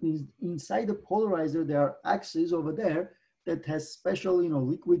 That means inside the polarizer, there are axes over there that has special,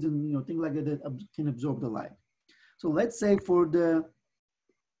 liquids and, things like that can absorb the light. So let's say for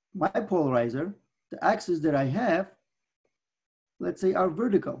my polarizer, the axes that I have, let's say are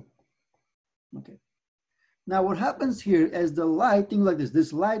vertical. Okay. Now what happens here as the light, think like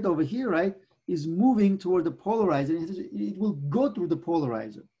this light over here, right, is moving toward the polarizer. It will go through the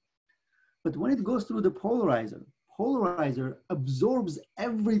polarizer. But when it goes through the polarizer, polarizer absorbs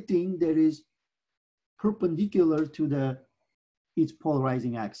everything that is perpendicular to its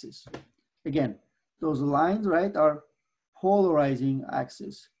polarizing axis. Again, those lines, right, are polarizing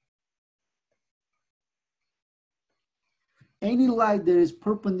axis. Any light that is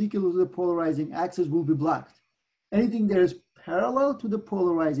perpendicular to the polarizing axis will be blocked. Anything that is parallel to the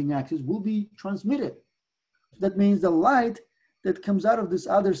polarizing axis will be transmitted. So that means the light that comes out of this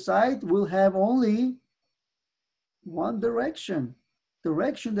other side will have only one direction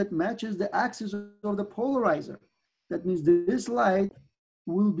that matches the axis of the polarizer. That means this light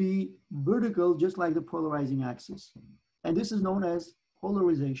will be vertical just like the polarizing axis. And this is known as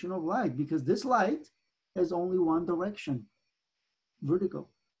polarization of light because this light has only one direction, vertical.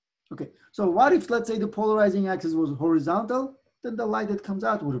 Okay, so what if, let's say, the polarizing axis was horizontal? Then the light that comes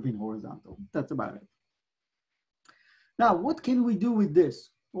out would have been horizontal. That's about it. Now, what can we do with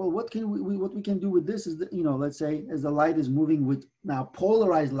this? Well, what we can do with this is that, let's say as the light is moving with, now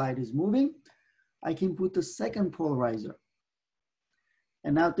polarized light is moving, I can put the second polarizer.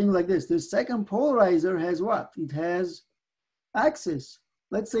 And now think like this, the second polarizer has what? It has axis.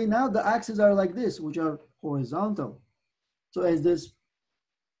 Let's say now the axes are like this, which are horizontal. So as this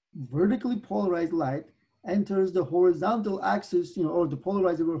vertically polarized light enters the horizontal axis, or the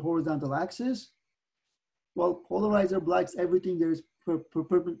polarizer with horizontal axis, well, polarizer blocks everything that is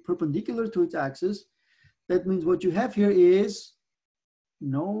perpendicular to its axis. That means what you have here is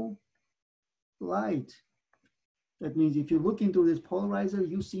no light. That means if you look into this polarizer,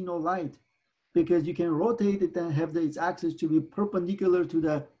 you see no light because you can rotate it and have its axis to be perpendicular to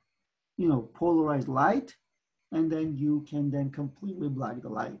the, polarized light, and then you can then completely block the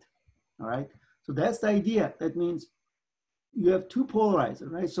light. All right. So that's the idea. That means you have two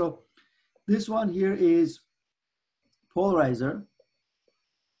polarizers, right? So this one here is polarizer.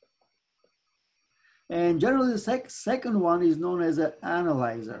 And generally the second one is known as an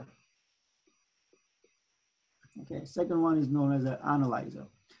analyzer. Okay, second one is known as an analyzer.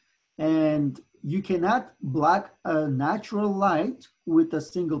 And you cannot block a natural light with a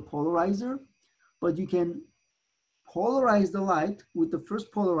single polarizer, but you can polarize the light with the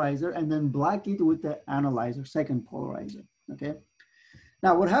first polarizer and then block it with the analyzer, second polarizer, okay?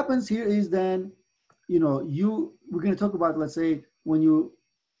 Now what happens here is then, we're gonna talk about, let's say, when you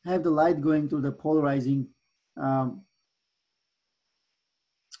have the light going through the polarizing,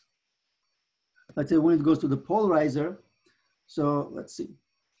 let's say when it goes to the polarizer, so let's see.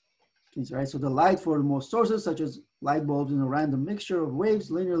 Okay, right, so the light for most sources, such as light bulbs in a random mixture of waves,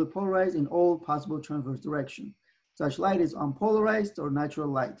 linearly polarized in all possible transverse direction. Such light is unpolarized or natural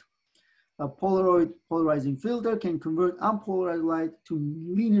light. A Polaroid polarizing filter can convert unpolarized light to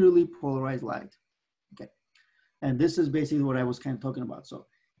linearly polarized light. Okay, and this is basically what I was kind of talking about. So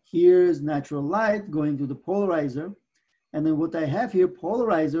here's natural light going to the polarizer, and then what I have here,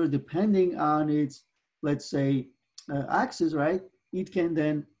 polarizer, depending on its, let's say, axis, right? It can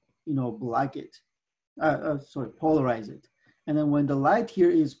then, block it. Polarize it. And then when the light here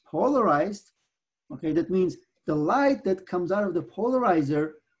is polarized, okay, that means the light that comes out of the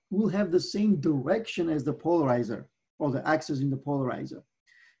polarizer will have the same direction as the polarizer or the axis in the polarizer.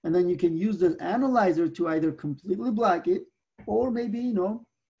 And then you can use the analyzer to either completely block it or maybe,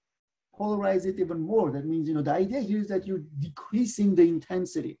 polarize it even more. That means, the idea here is that you're decreasing the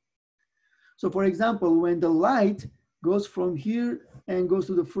intensity. So for example, when the light goes from here and goes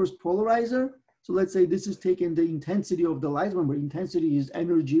to the first polarizer, so let's say this is taking the intensity of the light. Remember, intensity is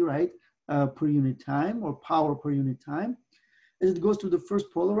energy, right? Per unit time or power per unit time. As it goes to the first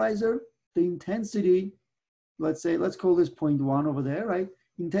polarizer, the intensity, let's call this 0.1 over there, right?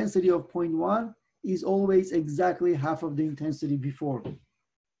 Intensity of 0.1 is always exactly half of the intensity before.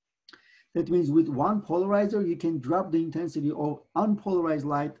 That means with one polarizer, you can drop the intensity of unpolarized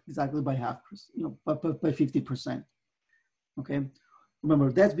light exactly by half, by 50%. Okay,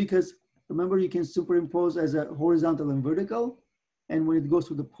 remember that's because, you can superimpose as a horizontal and vertical. And when it goes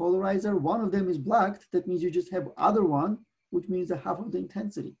to the polarizer, one of them is blocked. That means you just have other one, which means a half of the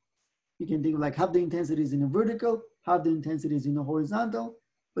intensity. You can think like half the intensity is in a vertical, half the intensity is in a horizontal.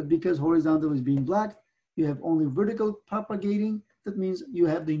 But because horizontal is being blocked, you have only vertical propagating. That means you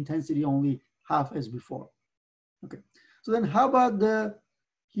have the intensity only half as before. Okay, so then how about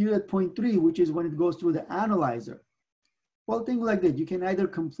here at 0.3, which is when it goes through the analyzer? Well, think like that. You can either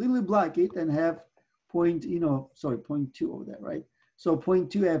completely block it and have 0.2 over there, right? So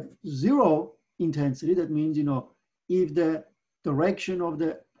 0.2 have 0 intensity. That means, if the direction of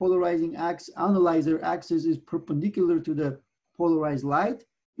the polarizing analyzer axis is perpendicular to the polarized light,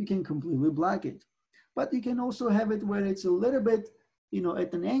 you can completely block it. But you can also have it where it's a little bit,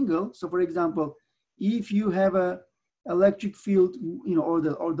 at an angle. So for example, if you have a electric field, you know,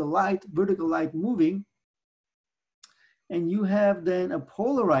 or the light, vertical light moving, and you have then a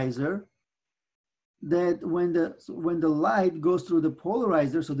polarizer that when the light goes through the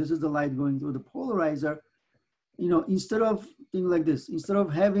polarizer, so this is the light going through the polarizer, you know, instead of things like this, instead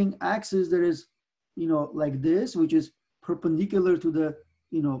of having axis that is, you know, like this, which is perpendicular to the,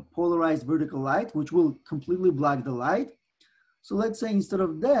 you know, polarized vertical light, which will completely block the light. So let's say instead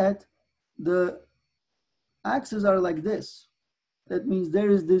of that, the axes are like this. That means there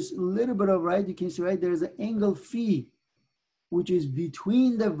is this little bit of, right, you can see, right, there's an angle phi, which is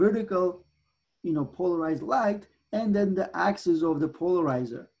between the vertical, you know, polarized light and then the axis of the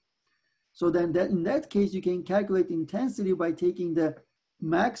polarizer. So then that in that case, you can calculate intensity by taking the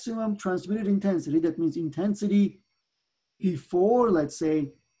maximum transmitted intensity. That means intensity before, let's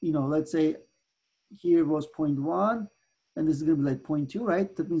say, you know, let's say here was 0.1, and this is gonna be like 0.2,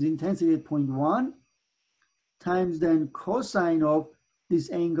 right? That means intensity at 0.1 times then cosine of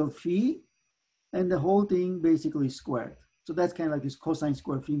this angle phi, and the whole thing basically squared. So that's kind of like this cosine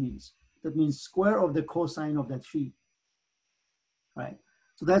square phi means. That means square of the cosine of that phi, right?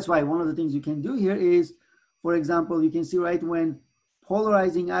 So that's why one of the things you can do here is, for example, you can see, right, when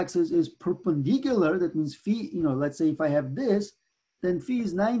polarizing axis is perpendicular, that means phi, you know, let's say if I have this, then phi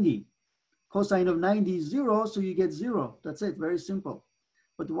is 90. Cosine of 90 is 0, so you get 0. That's it, very simple.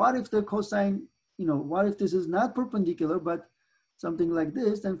 But what if the cosine, you know, what if this is not perpendicular, but something like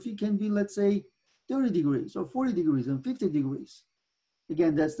this, then phi can be, let's say, 30 degrees or 40 degrees and 50 degrees.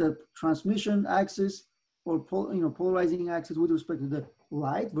 Again, that's the transmission axis or polarizing axis with respect to the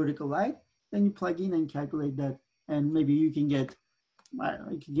light, vertical light. Then you plug in and calculate that, and maybe you can get, I don't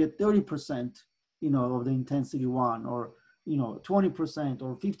know, you can get 30%, you know, of the intensity one, or, you know, 20%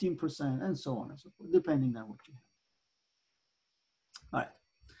 or 15%, and so on and so forth, depending on what you have. All right.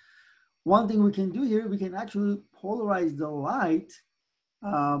 One thing we can do here, we can actually polarize the light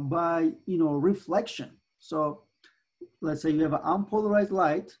by, you know, reflection. So let's say you have an unpolarized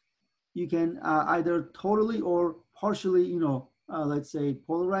light, you can either totally or partially, you know, let's say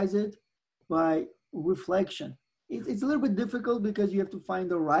polarize it by reflection. It's a little bit difficult because you have to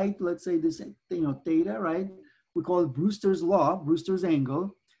find the right, let's say this, you know, theta, right? We call it Brewster's law, Brewster's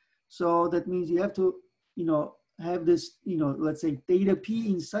angle. So that means you have to, you know, have this, you know, let's say theta p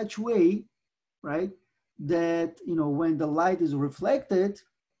in such way, right, that, you know, when the light is reflected,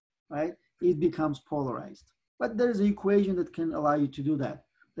 right, it becomes polarized. But there's an equation that can allow you to do that.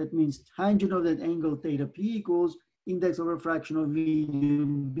 That means tangent of that angle theta p equals index of refraction of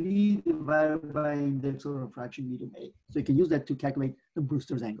medium B divided by index of refraction medium A. So you can use that to calculate the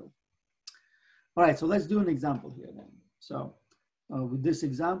Brewster's angle. All right, so let's do an example here then. So with this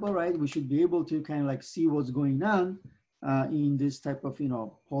example, right, we should be able to kind of like see what's going on in this type of, you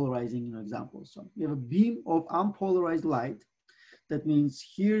know, polarizing, you know, example. So you have a beam of unpolarized light. That means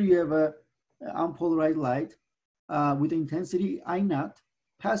here you have a unpolarized light with intensity I naught,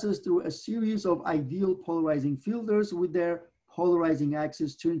 passes through a series of ideal polarizing filters with their polarizing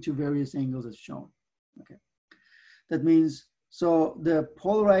axis turned to various angles as shown. Okay, that means, so the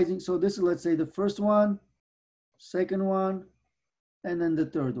polarizing, so this is, let's say, the first one, second one, and then the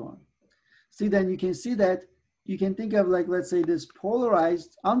third one. See, then you can see that you can think of, like, let's say this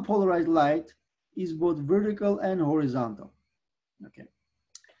polarized, unpolarized light is both vertical and horizontal. Okay,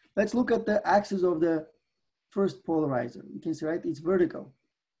 let's look at the axis of the first polarizer. You can see, right, it's vertical,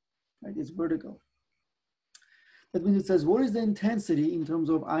 right, it's vertical. That means it says, what is the intensity in terms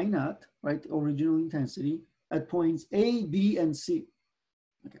of I naught, right, original intensity at points A, B, and C.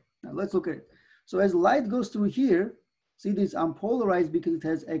 Okay, now let's look at it. So as light goes through here, see this unpolarized because it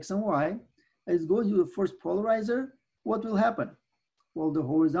has X and Y. As it goes to the first polarizer, what will happen? Well, the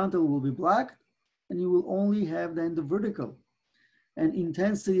horizontal will be black and you will only have then the vertical. And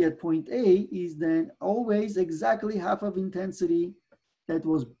intensity at point A is then always exactly half of intensity that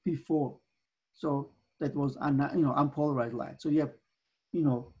was before. So that was, you know, unpolarized light. So you have, you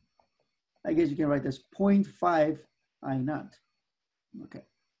know, I guess you can write as 0.5 I naught. Okay.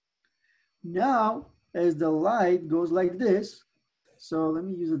 Now, as the light goes like this, so let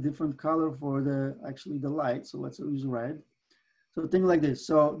me use a different color for the, actually the light. So let's use red. So think like this.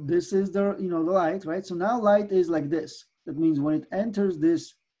 So this is the, you know, the light, right? So now light is like this. That means when it enters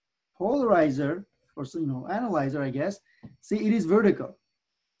this polarizer, or, you know, analyzer, I guess, see, it is vertical.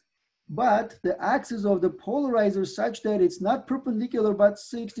 But the axis of the polarizer is such that it's not perpendicular, but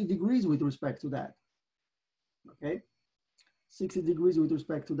 60 degrees with respect to that. Okay, 60 degrees with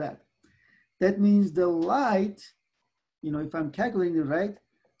respect to that. That means the light, you know, if I'm calculating it right,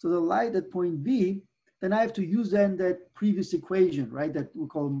 so the light at point B, then I have to use then that previous equation, right, that we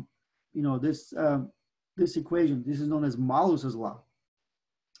call you know, this equation, this is known as Malus's law.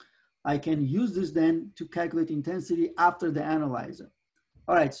 I can use this then to calculate intensity after the analyzer.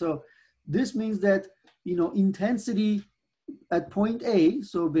 All right, so this means that, you know, intensity at point A,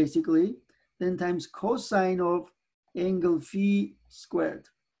 so basically, then times cosine of angle phi squared.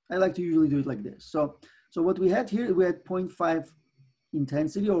 I like to usually do it like this. So what we had here, we had 0.5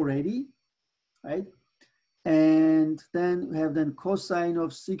 intensity already, right? And then we have then cosine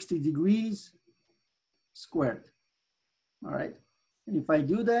of 60 degrees squared, all right? And if I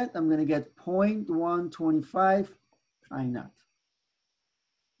do that, I'm gonna get 0.125 I naught.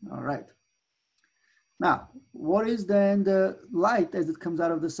 All right. Now, what is then the light as it comes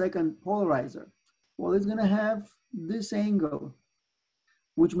out of the second polarizer? Well, it's gonna have this angle,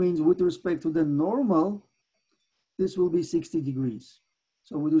 which means with respect to the normal, this will be 60 degrees.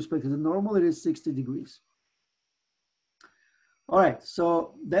 So with respect to the normal, it is 60 degrees. All right,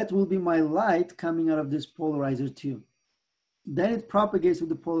 so that will be my light coming out of this polarizer 2. Then it propagates to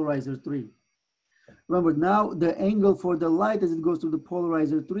the polarizer 3. Remember, now the angle for the light as it goes to the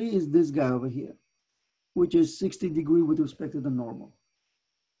polarizer 3 is this guy over here, which is 60 degrees with respect to the normal.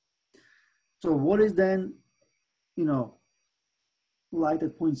 So what is then, you know, light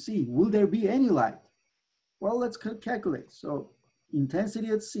at point C? Will there be any light? Well, let's calculate. So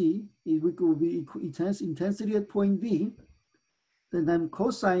intensity at C will be intensity at point B, then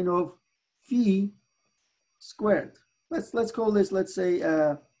cosine of phi squared. Let's call this, let's say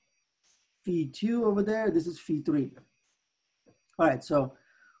phi 2 over there. This is phi 3. All right, so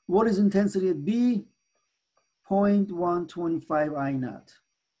what is intensity at B? 0.125 I naught.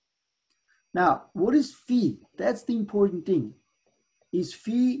 Now, what is phi? That's the important thing. Is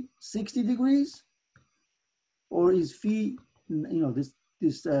phi 60 degrees? Or is phi, you know, this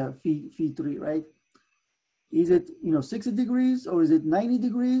phi 3, right? Is it, you know, 60 degrees or is it 90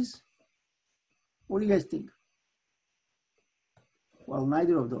 degrees? What do you guys think? Well,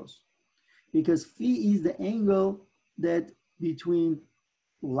 neither of those. Because phi is the angle that between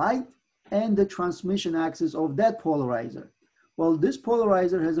light and the transmission axis of that polarizer. Well, this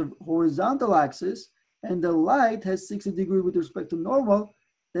polarizer has a horizontal axis and the light has 60 degrees with respect to normal.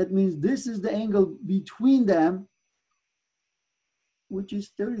 That means this is the angle between them, which is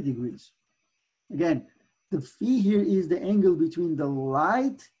 30 degrees. Again, the phi here is the angle between the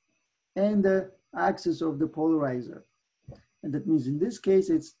light and the axis of the polarizer. And that means in this case,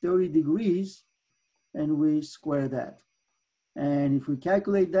 it's 30 degrees and we square that. And if we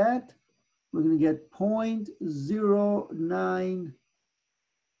calculate that, we're gonna get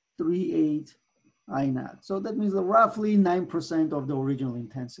 0.0938 I naught. So that means roughly 9% of the original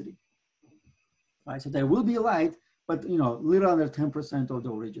intensity. All right, so there will be a light, but you know, little under 10% of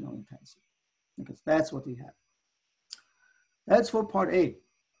the original intensity, because that's what we have. That's for part A,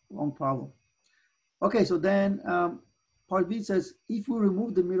 long problem. Okay, so then part B says, if we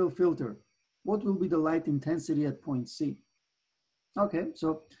remove the middle filter, what will be the light intensity at point C? Okay,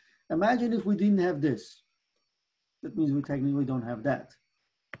 so imagine if we didn't have this. That means we technically don't have that.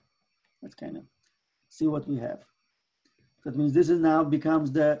 Let's kind of see what we have. That means this is now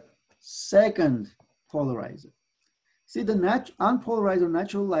becomes the second polarizer. See the unpolarized or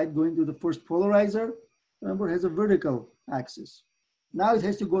natural light going through the first polarizer, remember, has a vertical axis. Now it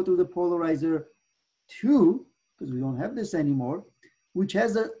has to go through the polarizer 2, because we don't have this anymore, which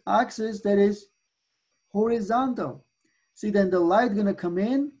has an axis that is horizontal. See, then the light gonna come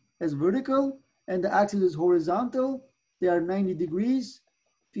in as vertical and the axis is horizontal. They are 90 degrees.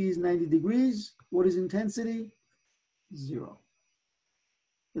 Phi is 90 degrees. What is intensity? 0.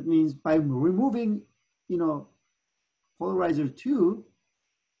 That means by removing, you know, polarizer 2,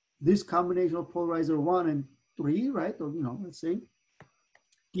 this combination of polarizer 1 and 3, right? Or, you know, let's say,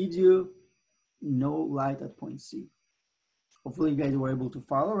 gives you no light at point C. Hopefully you guys were able to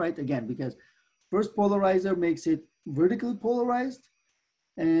follow, right? Again, because first polarizer makes it vertically polarized,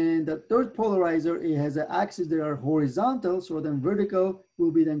 and the third polarizer, it has an axis that are horizontal, so then vertical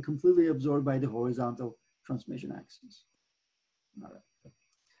will be then completely absorbed by the horizontal transmission axis. All right.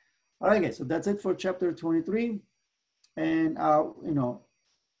 All right, guys, so that's it for chapter 23. And you know,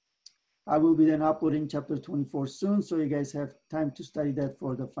 I will be then uploading chapter 24 soon, so you guys have time to study that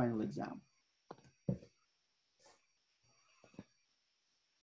for the final exam.